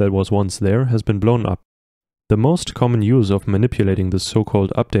endstone that was once there has been blown up. The most common use of manipulating this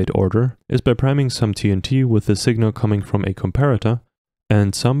so-called update order is by priming some TNT with the signal coming from a comparator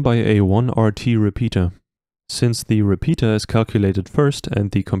and some by a 1RT repeater. Since the repeater is calculated first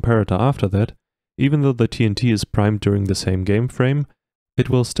and the comparator after that, even though the TNT is primed during the same game frame, it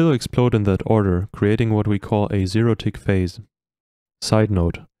will still explode in that order, creating what we call a 0-tick phase. Side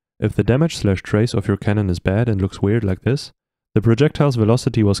note, if the damage/trace of your cannon is bad and looks weird like this, the projectile's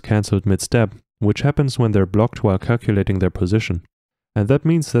velocity was cancelled mid-stab, which happens when they're blocked while calculating their position. And that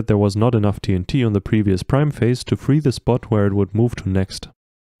means that there was not enough TNT on the previous prime phase to free the spot where it would move to next.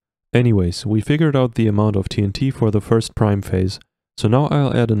 Anyways, we figured out the amount of TNT for the first prime phase, so now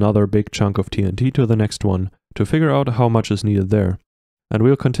I'll add another big chunk of TNT to the next one, to figure out how much is needed there. And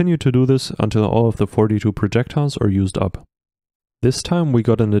we'll continue to do this until all of the 42 projectiles are used up. This time we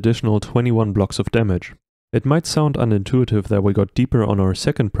got an additional 21 blocks of damage. It might sound unintuitive that we got deeper on our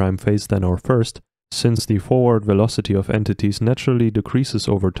second prime phase than our first, since the forward velocity of entities naturally decreases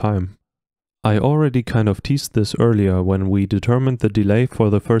over time. I already kind of teased this earlier when we determined the delay for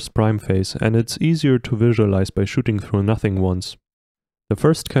the first prime phase, and it's easier to visualize by shooting through nothing once. The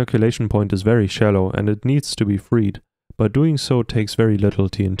first calculation point is very shallow and it needs to be freed, but doing so takes very little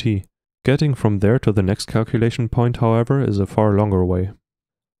TNT. Getting from there to the next calculation point, however, is a far longer way.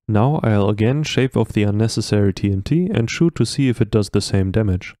 Now I'll again shave off the unnecessary TNT and shoot to see if it does the same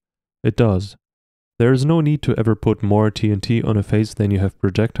damage. It does. There is no need to ever put more TNT on a phase than you have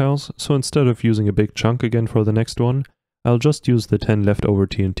projectiles, so instead of using a big chunk again for the next one, I'll just use the 10 leftover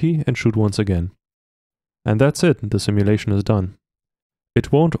TNT and shoot once again. And that's it, the simulation is done.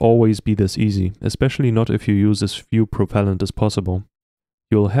 It won't always be this easy, especially not if you use as few propellant as possible.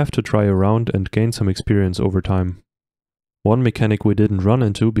 You'll have to try around and gain some experience over time. One mechanic we didn't run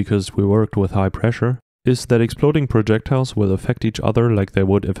into because we worked with high pressure is that exploding projectiles will affect each other like they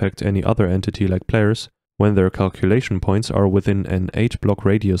would affect any other entity like players when their calculation points are within an 8-block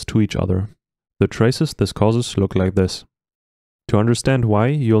radius to each other. The traces this causes look like this. To understand why,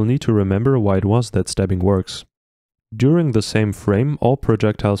 you'll need to remember why it was that stabbing works. During the same frame, all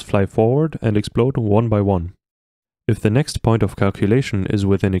projectiles fly forward and explode one by one. If the next point of calculation is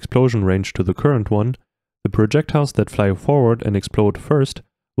within explosion range to the current one, the projectiles that fly forward and explode first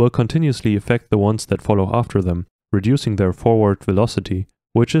will continuously affect the ones that follow after them, reducing their forward velocity,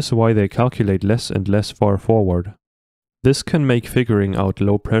 which is why they calculate less and less far forward. This can make figuring out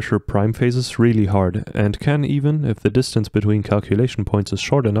low-pressure prime phases really hard, and can even, if the distance between calculation points is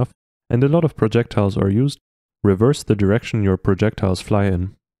short enough and a lot of projectiles are used, reverse the direction your projectiles fly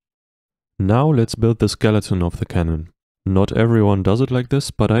in. Now let's build the skeleton of the cannon. Not everyone does it like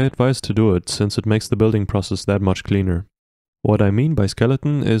this, but I advise to do it since it makes the building process that much cleaner. What I mean by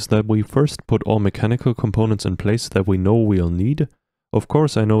skeleton is that we first put all mechanical components in place that we know we'll need. Of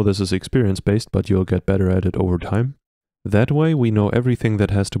course I know this is experience-based, but you'll get better at it over time. That way we know everything that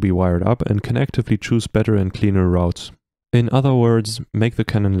has to be wired up and can actively choose better and cleaner routes. In other words, make the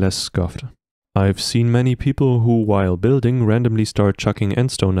cannon less scuffed. I've seen many people who, while building, randomly start chucking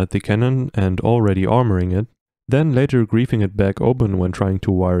endstone at the cannon and already armoring it, then later griefing it back open when trying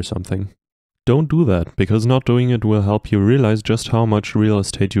to wire something. Don't do that, because not doing it will help you realize just how much real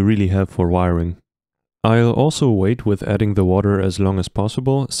estate you really have for wiring. I'll also wait with adding the water as long as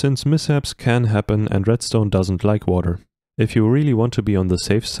possible, since mishaps can happen and redstone doesn't like water. If you really want to be on the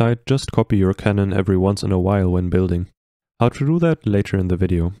safe side, just copy your cannon every once in a while when building. How to do that later in the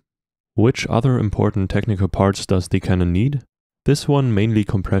video. Which other important technical parts does the cannon need? This one mainly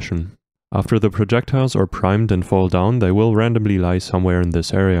compression. After the projectiles are primed and fall down, they will randomly lie somewhere in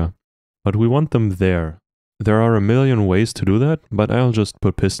this area. But we want them there. There are a million ways to do that, but I'll just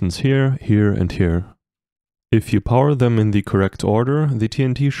put pistons here, here and here. If you power them in the correct order, the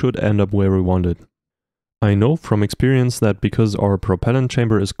TNT should end up where we want it. I know from experience that because our propellant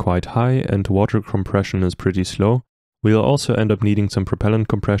chamber is quite high and water compression is pretty slow, we'll also end up needing some propellant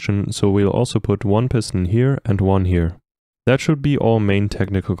compression, so we'll also put one piston here and one here. That should be all main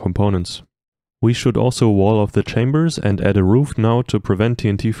technical components. We should also wall off the chambers and add a roof now to prevent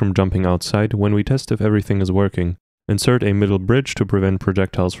TNT from jumping outside when we test if everything is working. Insert a middle bridge to prevent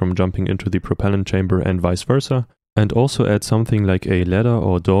projectiles from jumping into the propellant chamber and vice versa, and also add something like a ladder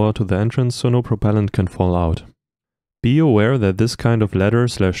or door to the entrance so no propellant can fall out. Be aware that this kind of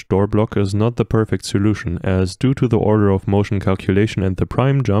ladder/door block is not the perfect solution, as due to the order of motion calculation and the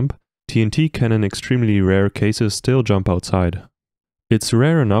prime jump, TNT can in extremely rare cases still jump outside. It's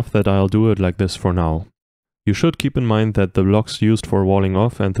rare enough that I'll do it like this for now. You should keep in mind that the blocks used for walling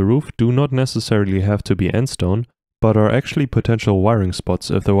off and the roof do not necessarily have to be endstone, but are actually potential wiring spots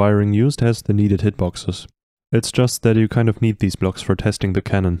if the wiring used has the needed hitboxes. It's just that you kind of need these blocks for testing the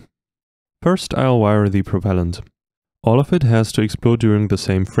cannon. First I'll wire the propellant. All of it has to explode during the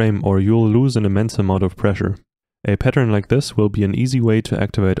same frame or you'll lose an immense amount of pressure. A pattern like this will be an easy way to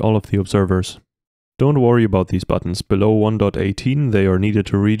activate all of the observers. Don't worry about these buttons. Below 1.18 they are needed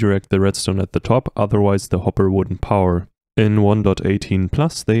to redirect the redstone at the top, otherwise the hopper wouldn't power. In 1.18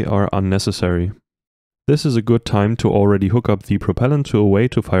 plus they are unnecessary. This is a good time to already hook up the propellant to a way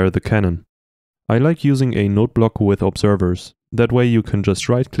to fire the cannon. I like using a node block with observers. That way you can just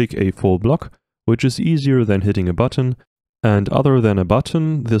right-click a full block, which is easier than hitting a button, and other than a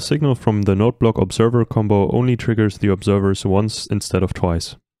button, the signal from the node block observer combo only triggers the observers once instead of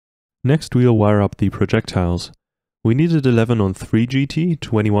twice. Next we'll wire up the projectiles. We needed 11 on 3 GT,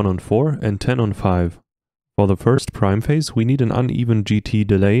 21 on 4 and 10 on 5. For the first prime phase we need an uneven GT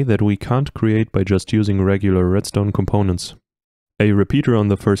delay that we can't create by just using regular redstone components. A repeater on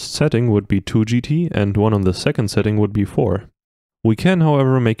the first setting would be 2 GT and one on the second setting would be 4. We can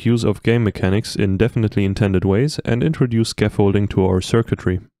however make use of game mechanics in definitely intended ways and introduce scaffolding to our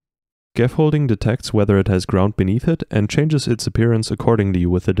circuitry. Scaffolding detects whether it has ground beneath it and changes its appearance accordingly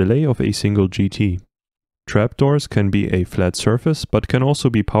with a delay of a single GT. Trapdoors can be a flat surface but can also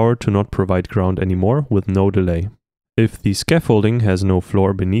be powered to not provide ground anymore with no delay. If the scaffolding has no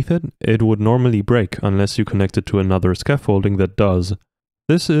floor beneath it, it would normally break unless you connect it to another scaffolding that does.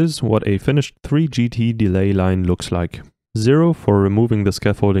 This is what a finished 3GT delay line looks like. 0 for removing the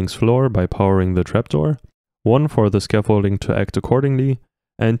scaffolding's floor by powering the trapdoor, 1 for the scaffolding to act accordingly,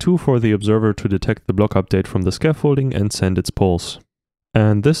 and 2 for the observer to detect the block update from the scaffolding and send its pulse.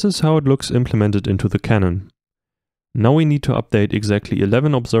 And this is how it looks implemented into the cannon. Now we need to update exactly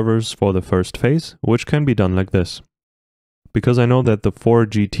 11 observers for the first phase, which can be done like this. Because I know that the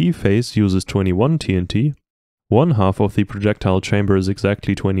 4GT phase uses 21 TNT, one half of the projectile chamber is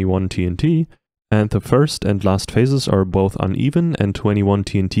exactly 21 TNT, and the first and last phases are both uneven and 21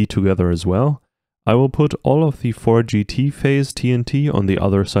 TNT together as well, I will put all of the 4GT phase TNT on the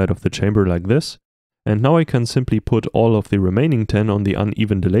other side of the chamber like this, and now I can simply put all of the remaining 10 on the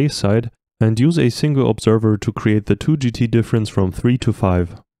uneven delay side and use a single observer to create the 2GT difference from 3 to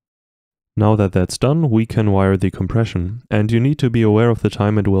 5. Now that that's done, we can wire the compression, and you need to be aware of the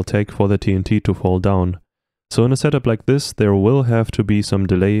time it will take for the TNT to fall down. So in a setup like this, there will have to be some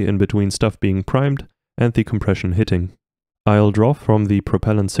delay in between stuff being primed and the compression hitting. I'll draw from the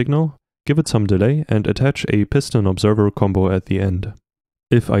propellant signal, give it some delay, and attach a piston observer combo at the end.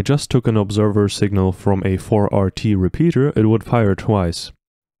 If I just took an observer signal from a 4RT repeater, it would fire twice.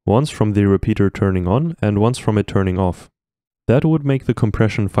 Once from the repeater turning on and once from it turning off. That would make the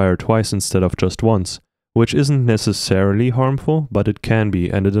compression fire twice instead of just once, which isn't necessarily harmful, but it can be,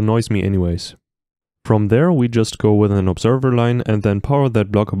 and it annoys me anyways. From there we just go with an observer line and then power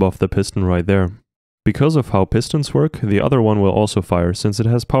that block above the piston right there. Because of how pistons work, the other one will also fire since it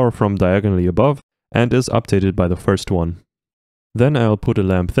has power from diagonally above and is updated by the first one. Then I'll put a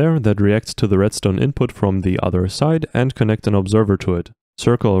lamp there that reacts to the redstone input from the other side and connect an observer to it,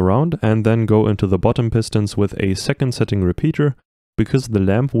 circle around and then go into the bottom pistons with a second setting repeater, because the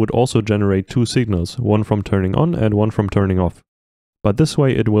lamp would also generate two signals, one from turning on and one from turning off. But this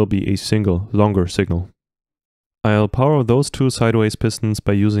way it will be a single, longer signal. I'll power those two sideways pistons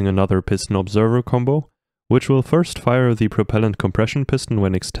by using another piston observer combo, which will first fire the propellant compression piston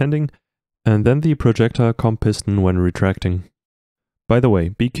when extending, and then the projectile comp piston when retracting. By the way,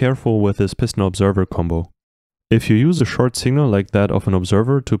 be careful with this piston observer combo. If you use a short signal like that of an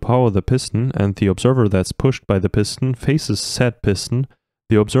observer to power the piston and the observer that's pushed by the piston faces said piston,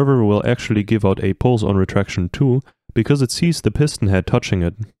 the observer will actually give out a pulse on retraction too, because it sees the piston head touching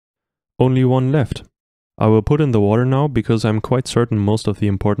it. Only one left. I will put in the water now because I'm quite certain most of the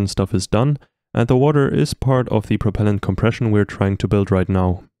important stuff is done, and the water is part of the propellant compression we're trying to build right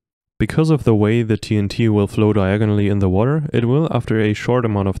now. Because of the way the TNT will flow diagonally in the water, it will after a short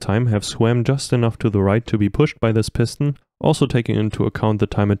amount of time have swam just enough to the right to be pushed by this piston, also taking into account the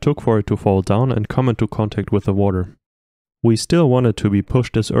time it took for it to fall down and come into contact with the water. We still want it to be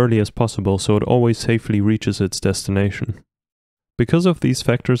pushed as early as possible so it always safely reaches its destination. Because of these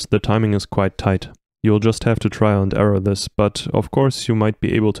factors, the timing is quite tight. You'll just have to trial and error this, but of course you might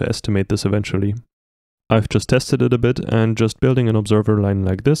be able to estimate this eventually. I've just tested it a bit, and just building an observer line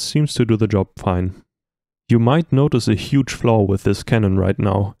like this seems to do the job fine. You might notice a huge flaw with this cannon right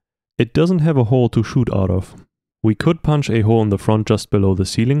now. It doesn't have a hole to shoot out of. We could punch a hole in the front just below the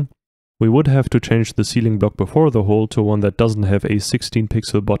ceiling. We would have to change the ceiling block before the hole to one that doesn't have a 16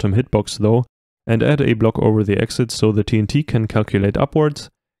 pixel bottom hitbox though, and add a block over the exit so the TNT can calculate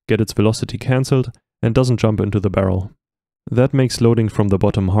upwards, get its velocity cancelled, and doesn't jump into the barrel. That makes loading from the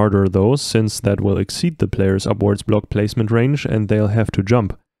bottom harder though, since that will exceed the player's upwards block placement range and they'll have to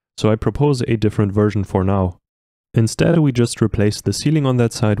jump, so I propose a different version for now. Instead we just replace the ceiling on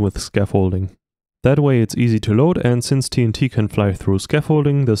that side with scaffolding. That way it's easy to load, and since TNT can fly through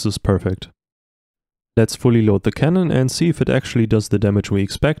scaffolding, this is perfect. Let's fully load the cannon and see if it actually does the damage we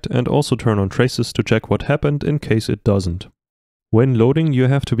expect, and also turn on traces to check what happened in case it doesn't. When loading, you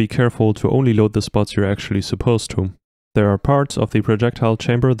have to be careful to only load the spots you're actually supposed to. There are parts of the projectile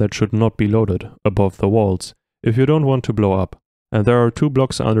chamber that should not be loaded, above the walls, if you don't want to blow up, and there are 2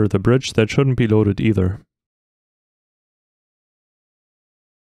 blocks under the bridge that shouldn't be loaded either.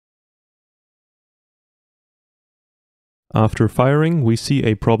 After firing, we see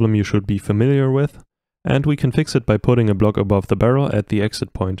a problem you should be familiar with, and we can fix it by putting a block above the barrel at the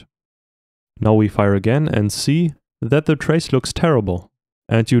exit point. Now we fire again and see that the trace looks terrible,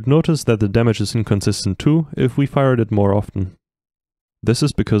 and you'd notice that the damage is inconsistent too if we fired it more often. This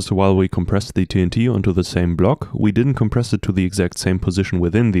is because while we compressed the TNT onto the same block, we didn't compress it to the exact same position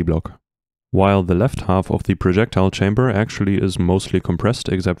within the block. While the left half of the projectile chamber actually is mostly compressed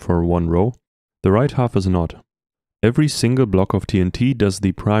except for one row, the right half is not. Every single block of TNT does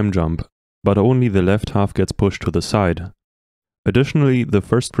the prime jump, but only the left half gets pushed to the side. Additionally, the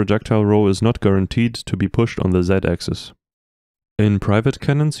first projectile row is not guaranteed to be pushed on the Z-axis. In private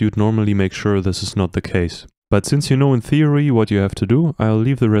cannons, you'd normally make sure this is not the case. But since you know in theory what you have to do, I'll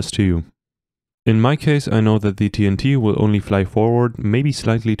leave the rest to you. In my case, I know that the TNT will only fly forward, maybe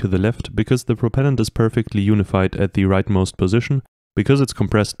slightly to the left, because the propellant is perfectly unified at the rightmost position, because it's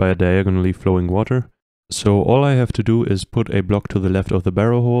compressed by a diagonally flowing water. So all I have to do is put a block to the left of the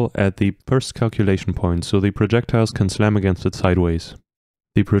barrel hole at the first calculation point, so the projectiles can slam against it sideways.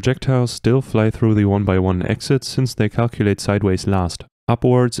 The projectiles still fly through the 1x1 exits since they calculate sideways last,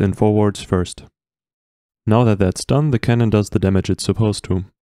 upwards and forwards first. Now that that's done, the cannon does the damage it's supposed to.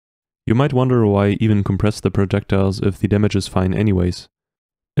 You might wonder why even compress the projectiles if the damage is fine anyways.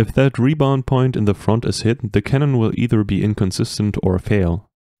 If that rebound point in the front is hit, the cannon will either be inconsistent or fail.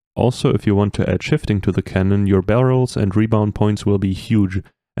 Also, if you want to add shifting to the cannon, your barrels and rebound points will be huge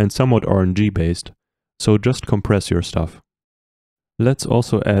and somewhat RNG based, so just compress your stuff. Let's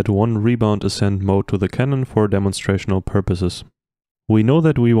also add one rebound ascent mode to the cannon for demonstrational purposes. We know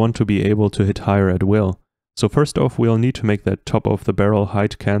that we want to be able to hit higher at will, so first off we'll need to make that top of the barrel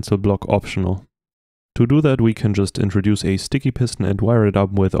height cancel block optional. To do that we can just introduce a sticky piston and wire it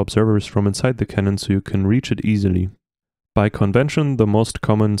up with observers from inside the cannon so you can reach it easily. By convention, the most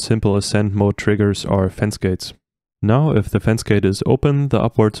common simple ascent mode triggers are fence gates. Now if the fence gate is open, the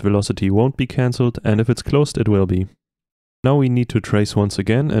upwards velocity won't be cancelled, and if it's closed it will be. Now we need to trace once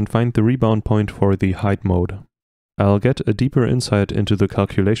again and find the rebound point for the height mode. I'll get a deeper insight into the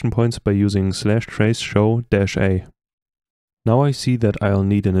calculation points by using /trace show-a. Now I see that I'll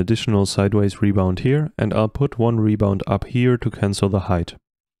need an additional sideways rebound here, and I'll put one rebound up here to cancel the height.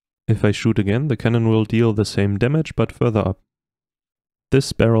 If I shoot again, the cannon will deal the same damage but further up.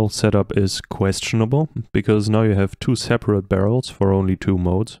 This barrel setup is questionable, because now you have two separate barrels for only two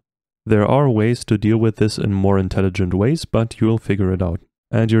modes. There are ways to deal with this in more intelligent ways, but you'll figure it out.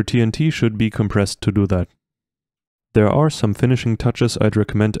 And your TNT should be compressed to do that. There are some finishing touches I'd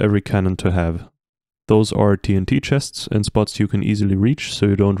recommend every cannon to have. Those are TNT chests in spots you can easily reach so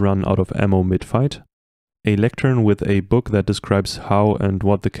you don't run out of ammo mid-fight. A lectern with a book that describes how and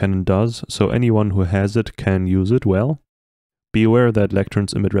what the cannon does, so anyone who has it can use it well. Be aware that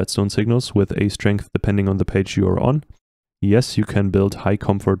lecterns emit redstone signals with a strength depending on the page you are on. Yes, you can build high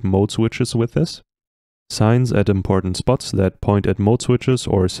comfort mode switches with this. Signs at important spots that point at mode switches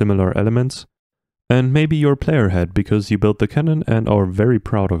or similar elements. And maybe your player head because you built the cannon and are very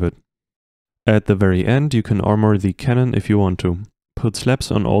proud of it. At the very end you can armor the cannon if you want to. Put slabs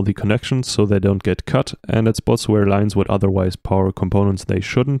on all the connections so they don't get cut, and at spots where lines would otherwise power components they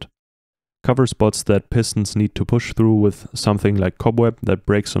shouldn't. Cover spots that pistons need to push through with something like cobweb that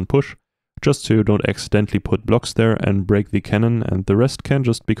breaks on push, just so you don't accidentally put blocks there and break the cannon, and the rest can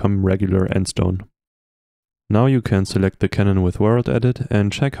just become regular endstone. Now you can select the cannon with World Edit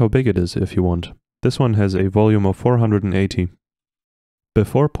and check how big it is if you want. This one has a volume of 480.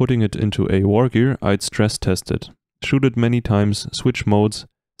 Before putting it into a Wargear, I'd stress test it. Shoot it many times, switch modes,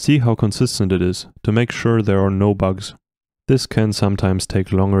 see how consistent it is, to make sure there are no bugs. This can sometimes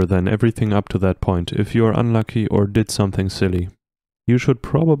take longer than everything up to that point if you are unlucky or did something silly. You should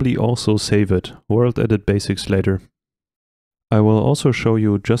probably also save it, World Edit basics later. I will also show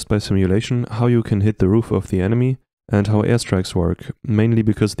you just by simulation how you can hit the roof of the enemy and how airstrikes work, mainly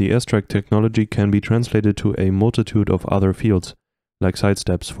because the airstrike technology can be translated to a multitude of other fields, like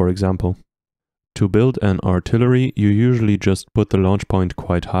sidesteps for example. To build an artillery, you usually just put the launch point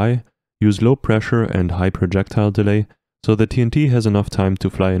quite high, use low pressure and high projectile delay, so the TNT has enough time to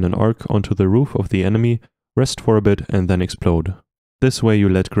fly in an arc onto the roof of the enemy, rest for a bit and then explode. This way you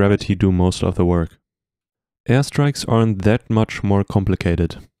let gravity do most of the work. Airstrikes aren't that much more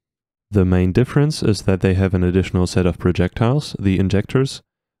complicated. The main difference is that they have an additional set of projectiles, the injectors,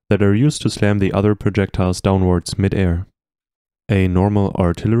 that are used to slam the other projectiles downwards mid-air. A normal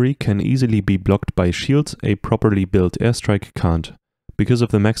artillery can easily be blocked by shields, a properly built airstrike can't, because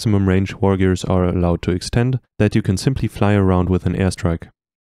of the maximum range Wargears are allowed to extend, that you can simply fly around with an airstrike.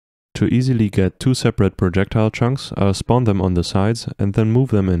 To easily get two separate projectile chunks, I'll spawn them on the sides and then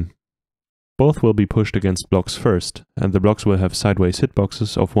move them in. Both will be pushed against blocks first, and the blocks will have sideways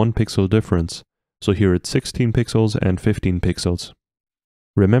hitboxes of 1 pixel difference, so here it's 16 pixels and 15 pixels.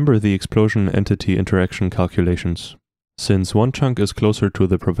 Remember the explosion entity interaction calculations. Since one chunk is closer to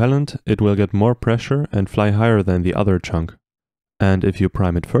the propellant, it will get more pressure and fly higher than the other chunk. And if you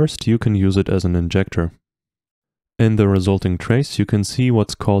prime it first, you can use it as an injector. In the resulting trace, you can see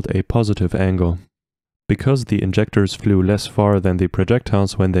what's called a positive angle. Because the injectors flew less far than the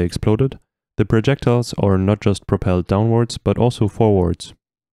projectiles when they exploded, the projectiles are not just propelled downwards, but also forwards.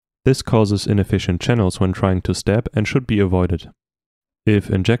 This causes inefficient channels when trying to stab and should be avoided.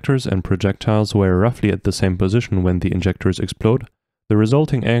 If injectors and projectiles were roughly at the same position when the injectors explode, the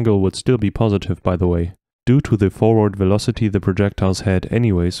resulting angle would still be positive by the way, due to the forward velocity the projectiles had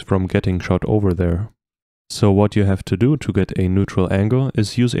anyways from getting shot over there. So what you have to do to get a neutral angle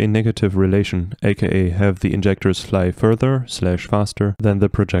is use a negative relation, aka have the injectors fly further/faster than the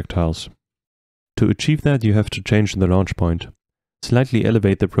projectiles. To achieve that you have to change the launch point. Slightly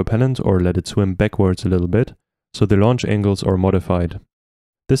elevate the propellant or let it swim backwards a little bit, so the launch angles are modified.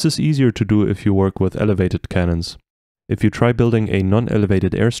 This is easier to do if you work with elevated cannons. If you try building a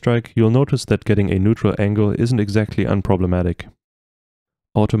non-elevated airstrike, you'll notice that getting a neutral angle isn't exactly unproblematic.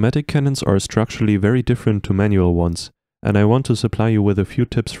 Automatic cannons are structurally very different to manual ones, and I want to supply you with a few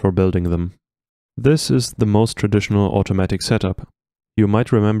tips for building them. This is the most traditional automatic setup. You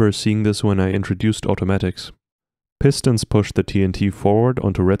might remember seeing this when I introduced automatics. Pistons push the TNT forward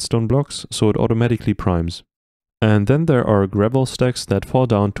onto redstone blocks, so it automatically primes. And then there are gravel stacks that fall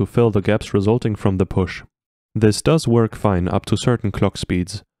down to fill the gaps resulting from the push. This does work fine up to certain clock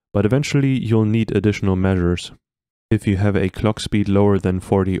speeds, but eventually you'll need additional measures. If you have a clock speed lower than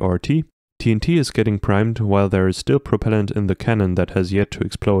 40 RT, TNT is getting primed while there is still propellant in the cannon that has yet to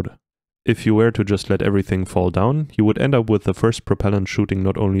explode. If you were to just let everything fall down, you would end up with the first propellant shooting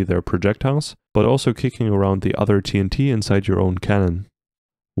not only their projectiles, but also kicking around the other TNT inside your own cannon.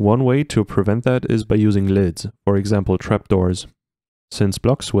 One way to prevent that is by using lids, for example trapdoors. Since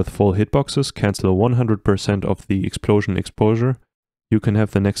blocks with full hitboxes cancel 100% of the explosion exposure, you can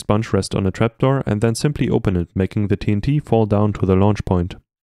have the next bunch rest on a trapdoor and then simply open it, making the TNT fall down to the launch point.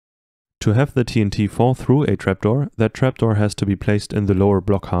 To have the TNT fall through a trapdoor, that trapdoor has to be placed in the lower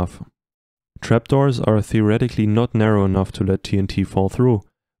block half. Trapdoors are theoretically not narrow enough to let TNT fall through,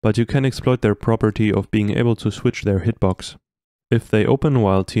 but you can exploit their property of being able to switch their hitbox. If they open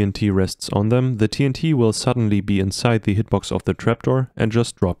while TNT rests on them, the TNT will suddenly be inside the hitbox of the trapdoor and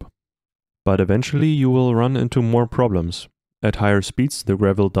just drop. But eventually you will run into more problems. At higher speeds the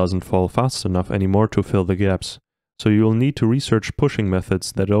gravel doesn't fall fast enough anymore to fill the gaps, so you'll need to research pushing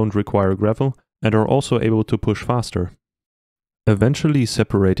methods that don't require gravel and are also able to push faster. Eventually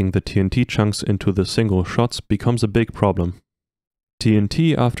separating the TNT chunks into the single shots becomes a big problem.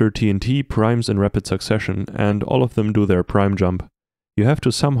 TNT after TNT primes in rapid succession, and all of them do their prime jump. You have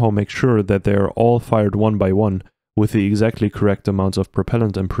to somehow make sure that they are all fired one by one, with the exactly correct amounts of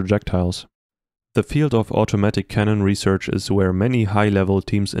propellant and projectiles. The field of automatic cannon research is where many high-level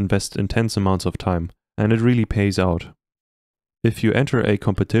teams invest intense amounts of time, and it really pays out. If you enter a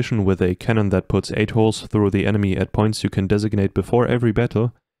competition with a cannon that puts 8 holes through the enemy at points you can designate before every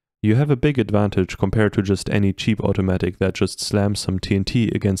battle, you have a big advantage compared to just any cheap automatic that just slams some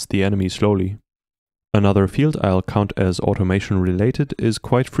TNT against the enemy slowly. Another field I'll count as automation related is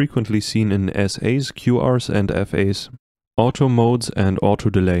quite frequently seen in SAs, QRs and FAs, auto modes and auto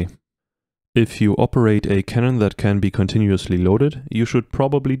delay. If you operate a cannon that can be continuously loaded, you should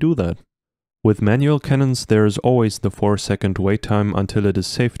probably do that. With manual cannons there is always the 4-second wait time until it is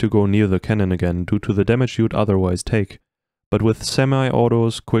safe to go near the cannon again due to the damage you'd otherwise take. But with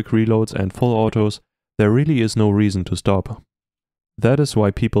semi-autos, quick reloads and full autos, there really is no reason to stop. That is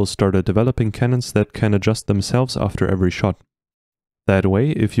why people started developing cannons that can adjust themselves after every shot. That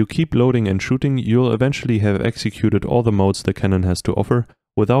way, if you keep loading and shooting, you'll eventually have executed all the modes the cannon has to offer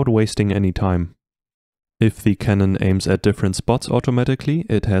without wasting any time. If the cannon aims at different spots automatically,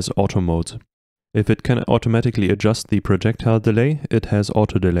 it has auto modes. If it can automatically adjust the projectile delay, it has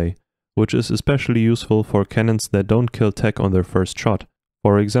auto delay, which is especially useful for cannons that don't kill tech on their first shot.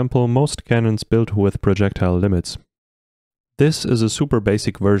 For example, most cannons built with projectile limits. This is a super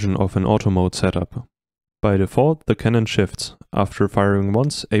basic version of an auto mode setup. By default, the cannon shifts. After firing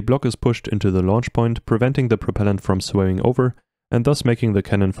once, a block is pushed into the launch point, preventing the propellant from swaying over, and thus making the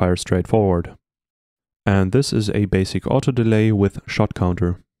cannon fire straight forward. And this is a basic auto delay with shot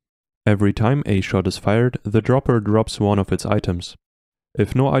counter. Every time a shot is fired, the dropper drops one of its items.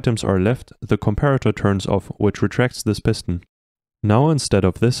 If no items are left, the comparator turns off, which retracts this piston. Now instead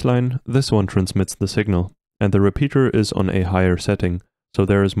of this line, this one transmits the signal, and the repeater is on a higher setting, so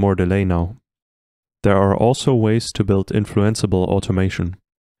there is more delay now. There are also ways to build influenceable automation.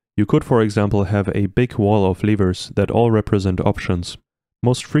 You could for example have a big wall of levers that all represent options,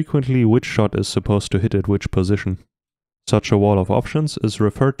 most frequently which shot is supposed to hit at which position. Such a wall of options is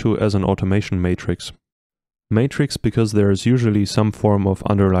referred to as an automation matrix. Matrix because there is usually some form of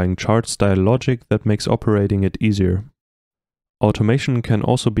underlying chart-style logic that makes operating it easier. Automation can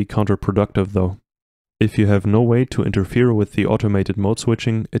also be counterproductive though. If you have no way to interfere with the automated mode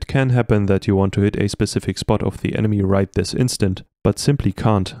switching, it can happen that you want to hit a specific spot of the enemy right this instant, but simply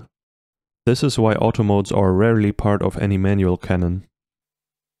can't. This is why auto modes are rarely part of any manual cannon.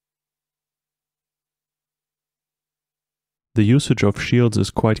 The usage of shields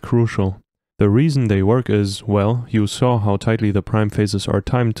is quite crucial. The reason they work is, well, you saw how tightly the prime phases are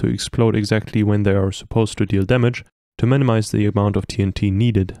timed to explode exactly when they are supposed to deal damage, to minimize the amount of TNT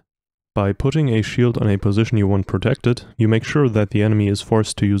needed. By putting a shield on a position you want protected, you make sure that the enemy is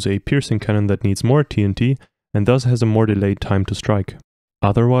forced to use a piercing cannon that needs more TNT and thus has a more delayed time to strike.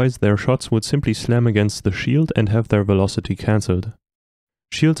 Otherwise, their shots would simply slam against the shield and have their velocity cancelled.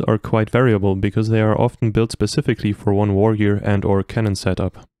 Shields are quite variable because they are often built specifically for one wargear and/or cannon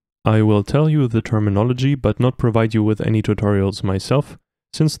setup. I will tell you the terminology but not provide you with any tutorials myself,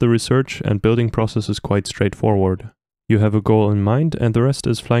 since the research and building process is quite straightforward. You have a goal in mind and the rest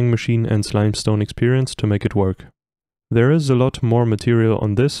is flying machine and slimestone experience to make it work. There is a lot more material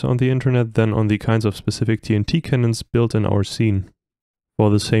on this on the internet than on the kinds of specific TNT cannons built in our scene.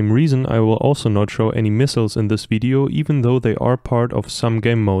 For the same reason, I will also not show any missiles in this video, even though they are part of some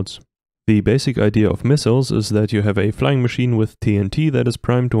game modes. The basic idea of missiles is that you have a flying machine with TNT that is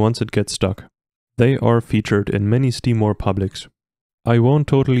primed once it gets stuck. They are featured in many Steam War publics. I won't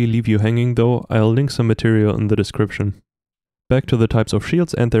totally leave you hanging though, I'll link some material in the description. Back to the types of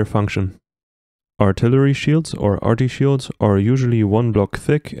shields and their function. Artillery shields, or arty shields, are usually one block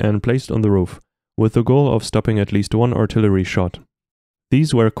thick and placed on the roof, with the goal of stopping at least one artillery shot.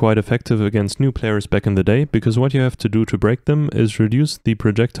 These were quite effective against new players back in the day, because what you have to do to break them is reduce the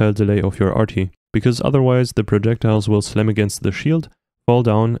projectile delay of your arty, because otherwise the projectiles will slam against the shield, fall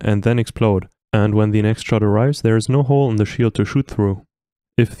down and then explode, and when the next shot arrives there is no hole in the shield to shoot through.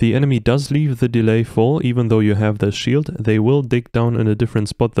 If the enemy does leave the delay full even though you have this shield, they will dig down in a different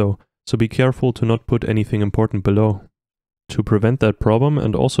spot though, so be careful to not put anything important below. To prevent that problem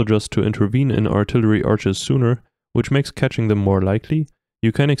and also just to intervene in artillery arches sooner, which makes catching them more likely,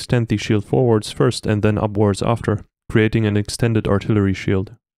 you can extend the shield forwards first and then upwards after, creating an extended artillery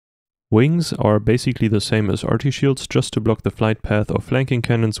shield. Wings are basically the same as arty shields, just to block the flight path of flanking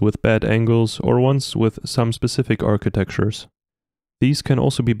cannons with bad angles or ones with some specific architectures. These can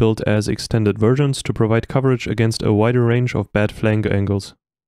also be built as extended versions to provide coverage against a wider range of bad flank angles.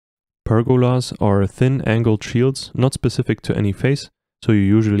 Pergolas are thin angled shields, not specific to any phase, so you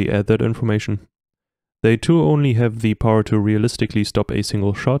usually add that information. They too only have the power to realistically stop a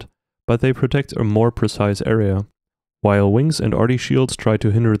single shot, but they protect a more precise area. While wings and arty shields try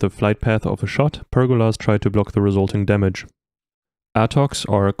to hinder the flight path of a shot, pergolas try to block the resulting damage. ATOCs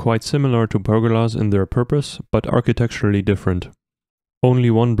are quite similar to pergolas in their purpose, but architecturally different.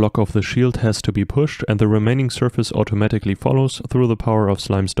 Only one block of the shield has to be pushed and the remaining surface automatically follows through the power of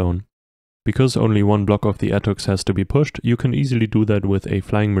slimestone. Because only one block of the ATOCs has to be pushed, you can easily do that with a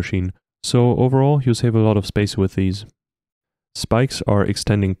flying machine. So overall, you save a lot of space with these. Spikes are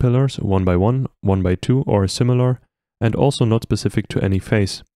extending pillars 1 by 1, 1 by 2 or similar, and also not specific to any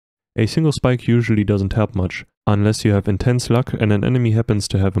phase. A single spike usually doesn't help much, unless you have intense luck and an enemy happens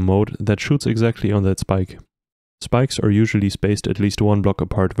to have a mode that shoots exactly on that spike. Spikes are usually spaced at least one block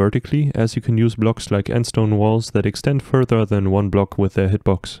apart vertically, as you can use blocks like endstone walls that extend further than one block with their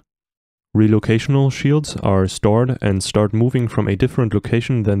hitbox. Relocational shields are stored and start moving from a different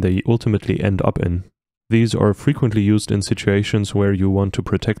location than they ultimately end up in. These are frequently used in situations where you want to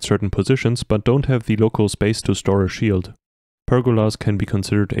protect certain positions but don't have the local space to store a shield. Pergolas can be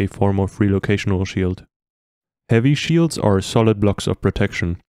considered a form of relocational shield. Heavy shields are solid blocks of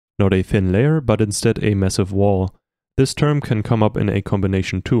protection, not a thin layer but instead a massive wall. This term can come up in a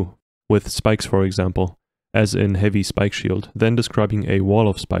combination too, with spikes for example, as in heavy spike shield, then describing a wall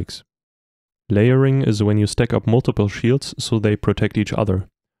of spikes. Layering is when you stack up multiple shields so they protect each other.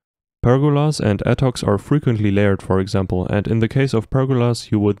 Pergolas and ATOCs are frequently layered, for example, and in the case of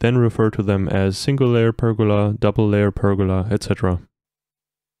pergolas you would then refer to them as single layer pergola, double layer pergola, etc.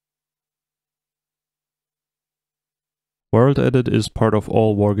 World Edit is part of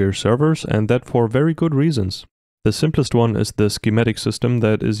all Wargear servers, and that for very good reasons. The simplest one is the schematic system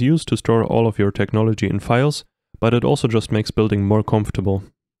that is used to store all of your technology in files, but it also just makes building more comfortable.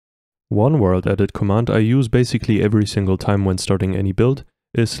 One World Edit command I use basically every single time when starting any build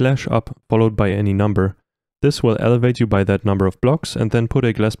is /up followed by any number. This will elevate you by that number of blocks and then put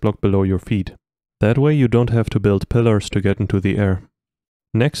a glass block below your feet. That way you don't have to build pillars to get into the air.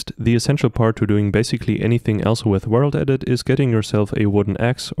 Next, the essential part to doing basically anything else with World Edit is getting yourself a wooden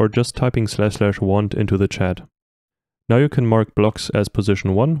axe or just typing /want into the chat. Now you can mark blocks as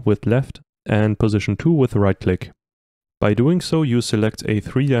position 1 with left and position 2 with right click. By doing so, you select a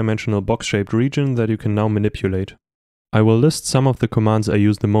 3-dimensional box-shaped region that you can now manipulate. I will list some of the commands I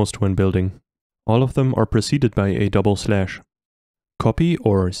use the most when building. All of them are preceded by a double slash. Copy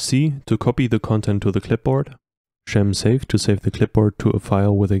or C to copy the content to the clipboard. Save to save the clipboard to a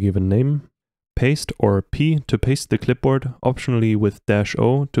file with a given name. Paste or P to paste the clipboard, optionally with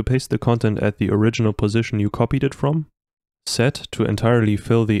 -O to paste the content at the original position you copied it from. Set to entirely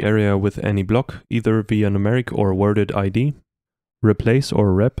fill the area with any block, either via numeric or worded ID. Replace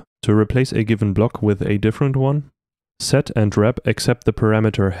or rep to replace a given block with a different one. Set and rep accept the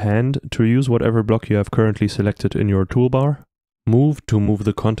parameter hand to use whatever block you have currently selected in your toolbar. Move to move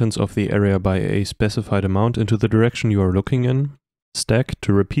the contents of the area by a specified amount into the direction you are looking in. Stack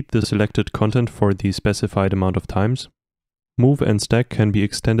to repeat the selected content for the specified amount of times. Move and stack can be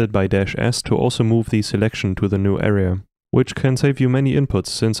extended by -S to also move the selection to the new area, which can save you many inputs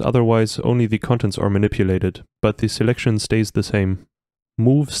since otherwise only the contents are manipulated, but the selection stays the same.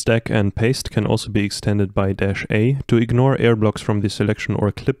 Move, stack and paste can also be extended by -A to ignore air blocks from the selection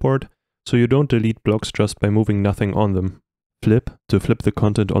or clipboard, so you don't delete blocks just by moving nothing on them. Flip to flip the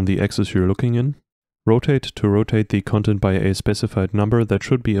content on the axis you're looking in. Rotate to rotate the content by a specified number that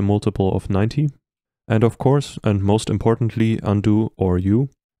should be a multiple of 90. And of course, and most importantly, undo or U,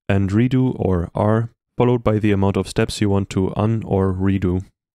 and redo or R, followed by the amount of steps you want to un or redo.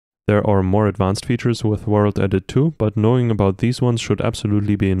 There are more advanced features with World Edit too, but knowing about these ones should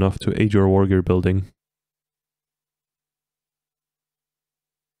absolutely be enough to aid your Wargear building.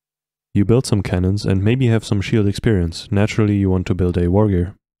 You build some cannons and maybe have some shield experience. Naturally you want to build a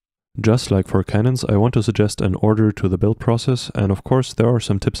Wargear. Just like for cannons, I want to suggest an order to the build process, and of course there are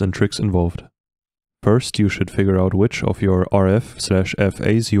some tips and tricks involved. First, you should figure out which of your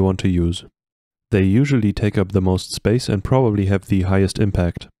RF/FAs you want to use. They usually take up the most space and probably have the highest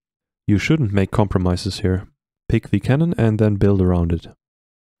impact. You shouldn't make compromises here. Pick the cannon and then build around it.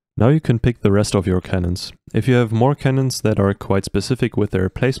 Now you can pick the rest of your cannons. If you have more cannons that are quite specific with their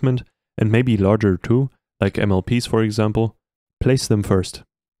placement, and maybe larger too, like MLPs for example, place them first.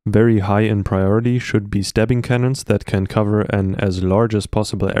 Very high in priority should be stabbing cannons that can cover an as large as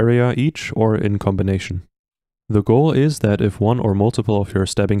possible area each or in combination. The goal is that if one or multiple of your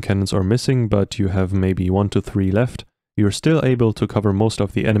stabbing cannons are missing but you have maybe 1 to 3 left, you're still able to cover most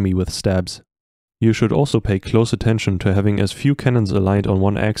of the enemy with stabs. You should also pay close attention to having as few cannons aligned on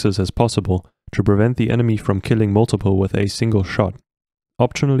one axis as possible to prevent the enemy from killing multiple with a single shot.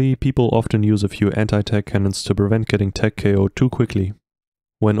 Optionally, people often use a few anti-tech cannons to prevent getting tech KO too quickly.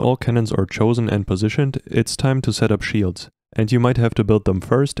 When all cannons are chosen and positioned, it's time to set up shields, and you might have to build them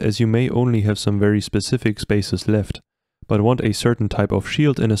first as you may only have some very specific spaces left, but want a certain type of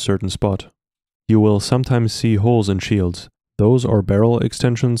shield in a certain spot. You will sometimes see holes in shields. Those are barrel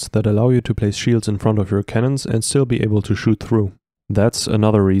extensions that allow you to place shields in front of your cannons and still be able to shoot through. That's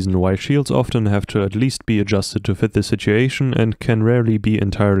another reason why shields often have to at least be adjusted to fit the situation and can rarely be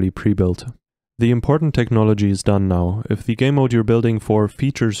entirely pre-built. The important technology is done now. If the game mode you're building for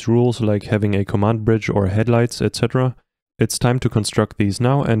features rules like having a command bridge or headlights, etc., it's time to construct these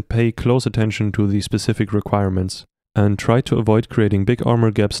now and pay close attention to the specific requirements. And try to avoid creating big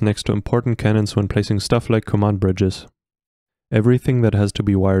armor gaps next to important cannons when placing stuff like command bridges. Everything that has to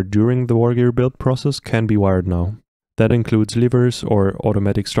be wired during the Wargear build process can be wired now. That includes levers or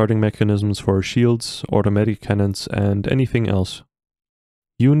automatic starting mechanisms for shields, automatic cannons, and anything else.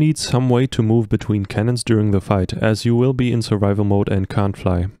 You need some way to move between cannons during the fight, as you will be in survival mode and can't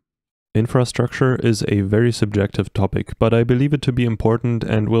fly. Infrastructure is a very subjective topic, but I believe it to be important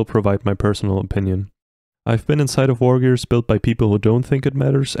and will provide my personal opinion. I've been inside of Wargears built by people who don't think it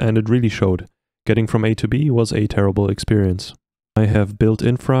matters, and it really showed. Getting from A to B was a terrible experience. I have built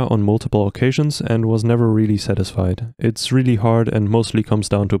infra on multiple occasions and was never really satisfied. It's really hard and mostly comes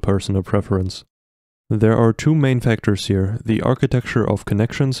down to personal preference. There are two main factors here, the architecture of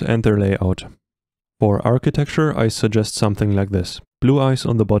connections and their layout. For architecture, I suggest something like this. Blue ice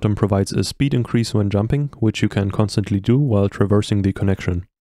on the bottom provides a speed increase when jumping, which you can constantly do while traversing the connection.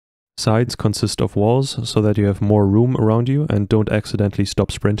 Sides consist of walls, so that you have more room around you and don't accidentally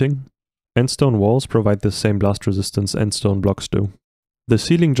stop sprinting. Endstone walls provide the same blast resistance endstone blocks do. The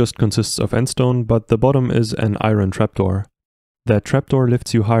ceiling just consists of endstone, but the bottom is an iron trapdoor. That trapdoor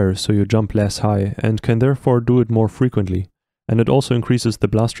lifts you higher so you jump less high, and can therefore do it more frequently, and it also increases the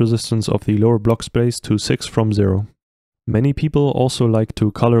blast resistance of the lower block space to 6 from 0. Many people also like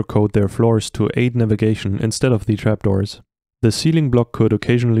to color code their floors to aid navigation instead of the trapdoors. The ceiling block could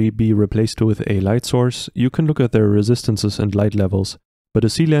occasionally be replaced with a light source. You can look at their resistances and light levels, but a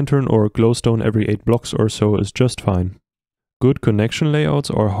sea lantern or glowstone every 8 blocks or so is just fine. Good connection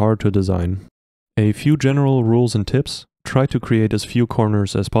layouts are hard to design. A few general rules and tips. Try to create as few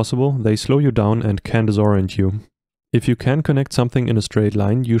corners as possible, they slow you down and can disorient you. If you can connect something in a straight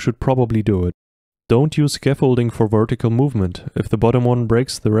line, you should probably do it. Don't use scaffolding for vertical movement. If the bottom one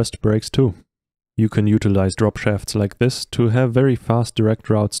breaks, the rest breaks too. You can utilize drop shafts like this to have very fast direct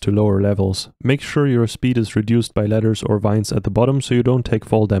routes to lower levels. Make sure your speed is reduced by ladders or vines at the bottom so you don't take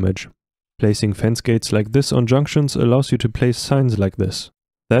fall damage. Placing fence gates like this on junctions allows you to place signs like this.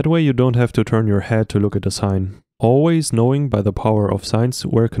 That way you don't have to turn your head to look at a sign. Always knowing by the power of signs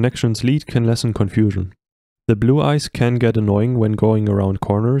where connections lead can lessen confusion. The blue ice can get annoying when going around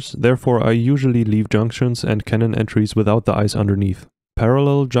corners, therefore I usually leave junctions and cannon entries without the ice underneath.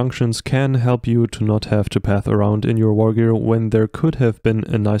 Parallel junctions can help you to not have to path around in your wargear when there could have been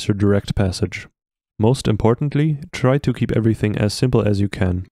a nicer direct passage. Most importantly, try to keep everything as simple as you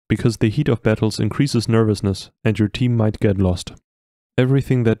can, because the heat of battles increases nervousness and your team might get lost.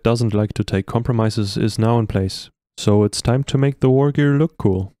 Everything that doesn't like to take compromises is now in place, so it's time to make the wargear look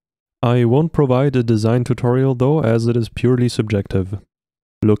cool. I won't provide a design tutorial though, as it is purely subjective.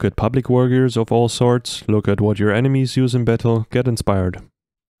 Look at public wargears of all sorts, look at what your enemies use in battle, get inspired.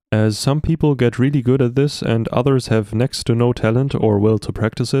 As some people get really good at this and others have next to no talent or will to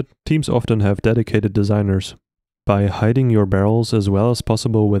practice it, teams often have dedicated designers. By hiding your barrels as well as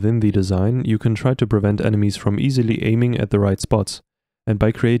possible within the design, you can try to prevent enemies from easily aiming at the right spots. And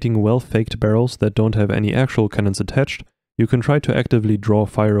by creating well-faked barrels that don't have any actual cannons attached, you can try to actively draw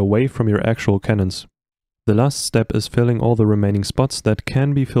fire away from your actual cannons. The last step is filling all the remaining spots that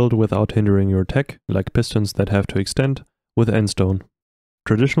can be filled without hindering your tech, like pistons that have to extend, with endstone.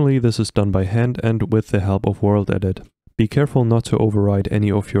 Traditionally this is done by hand and with the help of World Edit. Be careful not to override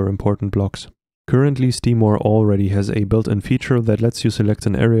any of your important blocks. Currently SteamWar already has a built-in feature that lets you select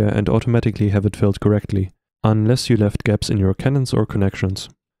an area and automatically have it filled correctly, unless you left gaps in your cannons or connections.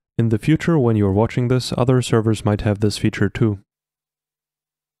 In the future, when you're watching this, other servers might have this feature too.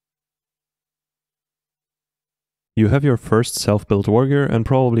 You have your first self-built wargear and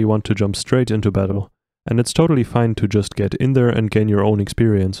probably want to jump straight into battle, and it's totally fine to just get in there and gain your own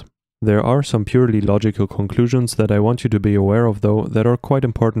experience. There are some purely logical conclusions that I want you to be aware of though that are quite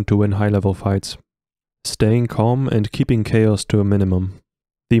important to win high-level fights. Staying calm and keeping chaos to a minimum.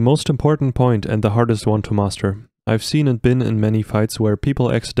 The most important point and the hardest one to master. I've seen and been in many fights where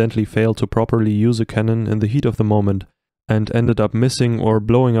people accidentally fail to properly use a cannon in the heat of the moment and ended up missing or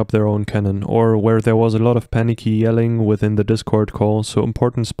blowing up their own cannon, or where there was a lot of panicky yelling within the Discord call so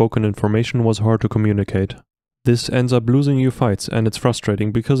important spoken information was hard to communicate. This ends up losing you fights and it's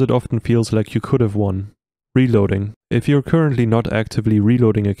frustrating because it often feels like you could have won. Reloading. If you're currently not actively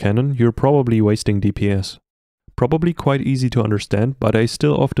reloading a cannon, you're probably wasting DPS. Probably quite easy to understand, but I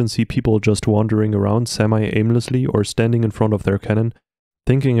still often see people just wandering around semi-aimlessly or standing in front of their cannon,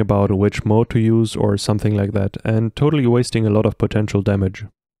 thinking about which mode to use or something like that, and totally wasting a lot of potential damage.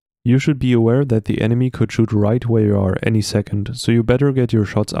 You should be aware that the enemy could shoot right where you are any second, so you better get your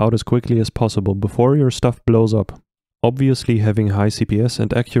shots out as quickly as possible before your stuff blows up. Obviously having high CPS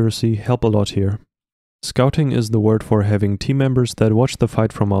and accuracy help a lot here. Scouting is the word for having team members that watch the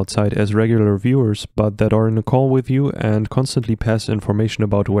fight from outside as regular viewers, but that are in a call with you and constantly pass information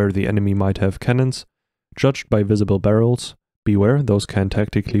about where the enemy might have cannons, judged by visible barrels, beware those can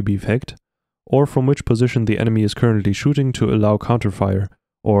tactically be faked, or from which position the enemy is currently shooting to allow counterfire,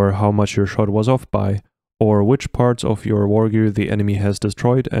 or how much your shot was off by, or which parts of your wargear the enemy has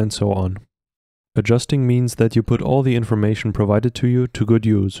destroyed, and so on. Adjusting means that you put all the information provided to you to good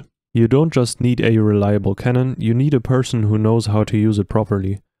use. You don't just need a reliable cannon, you need a person who knows how to use it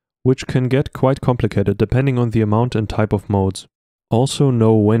properly, which can get quite complicated depending on the amount and type of modes. Also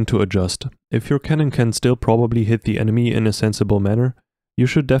know when to adjust. If your cannon can still probably hit the enemy in a sensible manner, you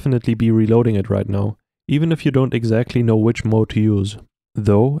should definitely be reloading it right now, even if you don't exactly know which mode to use.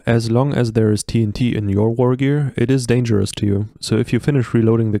 Though, as long as there is TNT in your wargear, it is dangerous to you, so if you finish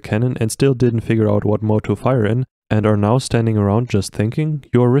reloading the cannon and still didn't figure out what mode to fire in, and are now standing around just thinking,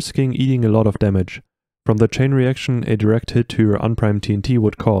 you are risking eating a lot of damage. From the chain reaction a direct hit to your unprimed TNT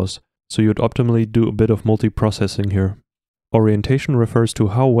would cause, so you'd optimally do a bit of multi-processing here. Orientation refers to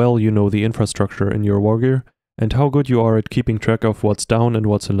how well you know the infrastructure in your wargear, and how good you are at keeping track of what's down and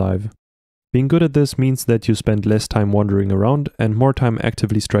what's alive. Being good at this means that you spend less time wandering around and more time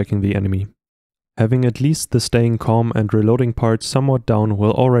actively striking the enemy. Having at least the staying calm and reloading part somewhat down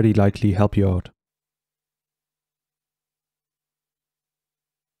will already likely help you out.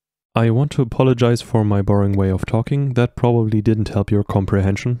 I want to apologize for my boring way of talking, that probably didn't help your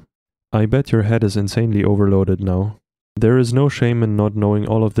comprehension. I bet your head is insanely overloaded now. There is no shame in not knowing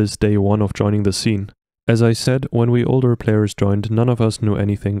all of this day one of joining the scene. As I said, when we older players joined, none of us knew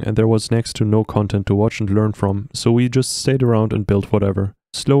anything and there was next to no content to watch and learn from, so we just stayed around and built whatever.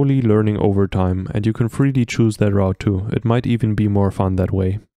 Slowly learning over time, and you can freely choose that route too, it might even be more fun that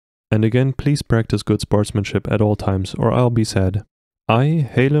way. And again, please practice good sportsmanship at all times, or I'll be sad. I,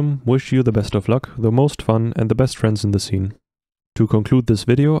 Halem, wish you the best of luck, the most fun, and the best friends in the scene. To conclude this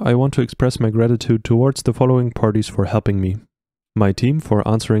video, I want to express my gratitude towards the following parties for helping me. My team for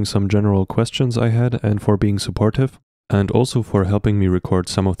answering some general questions I had and for being supportive, and also for helping me record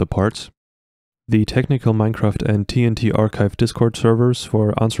some of the parts. The Technical Minecraft and TNT Archive Discord servers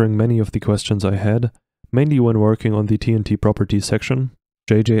for answering many of the questions I had, mainly when working on the TNT properties section.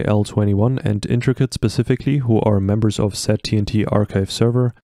 JJL21 and Intricate specifically, who are members of said TNT Archive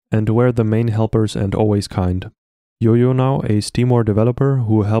server, and were the main helpers and always kind. Yo-Yo now, a Steamwar developer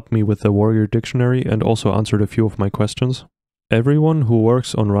who helped me with the Wargear dictionary and also answered a few of my questions. Everyone who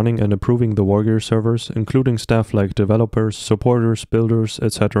works on running and improving the Wargear servers, including staff like developers, supporters, builders,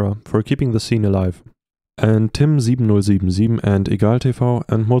 etc., for keeping the scene alive. And Tim7077 and EgalTV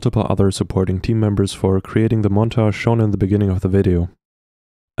and multiple other supporting team members for creating the montage shown in the beginning of the video.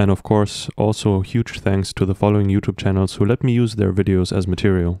 And of course, also huge thanks to the following YouTube channels who let me use their videos as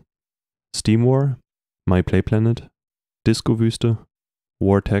material. Steamwar, MyPlayPlanet, Disco-Wüste,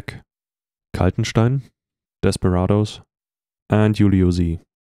 Wartech, Kaltenstein, Desperados, and Julio Z.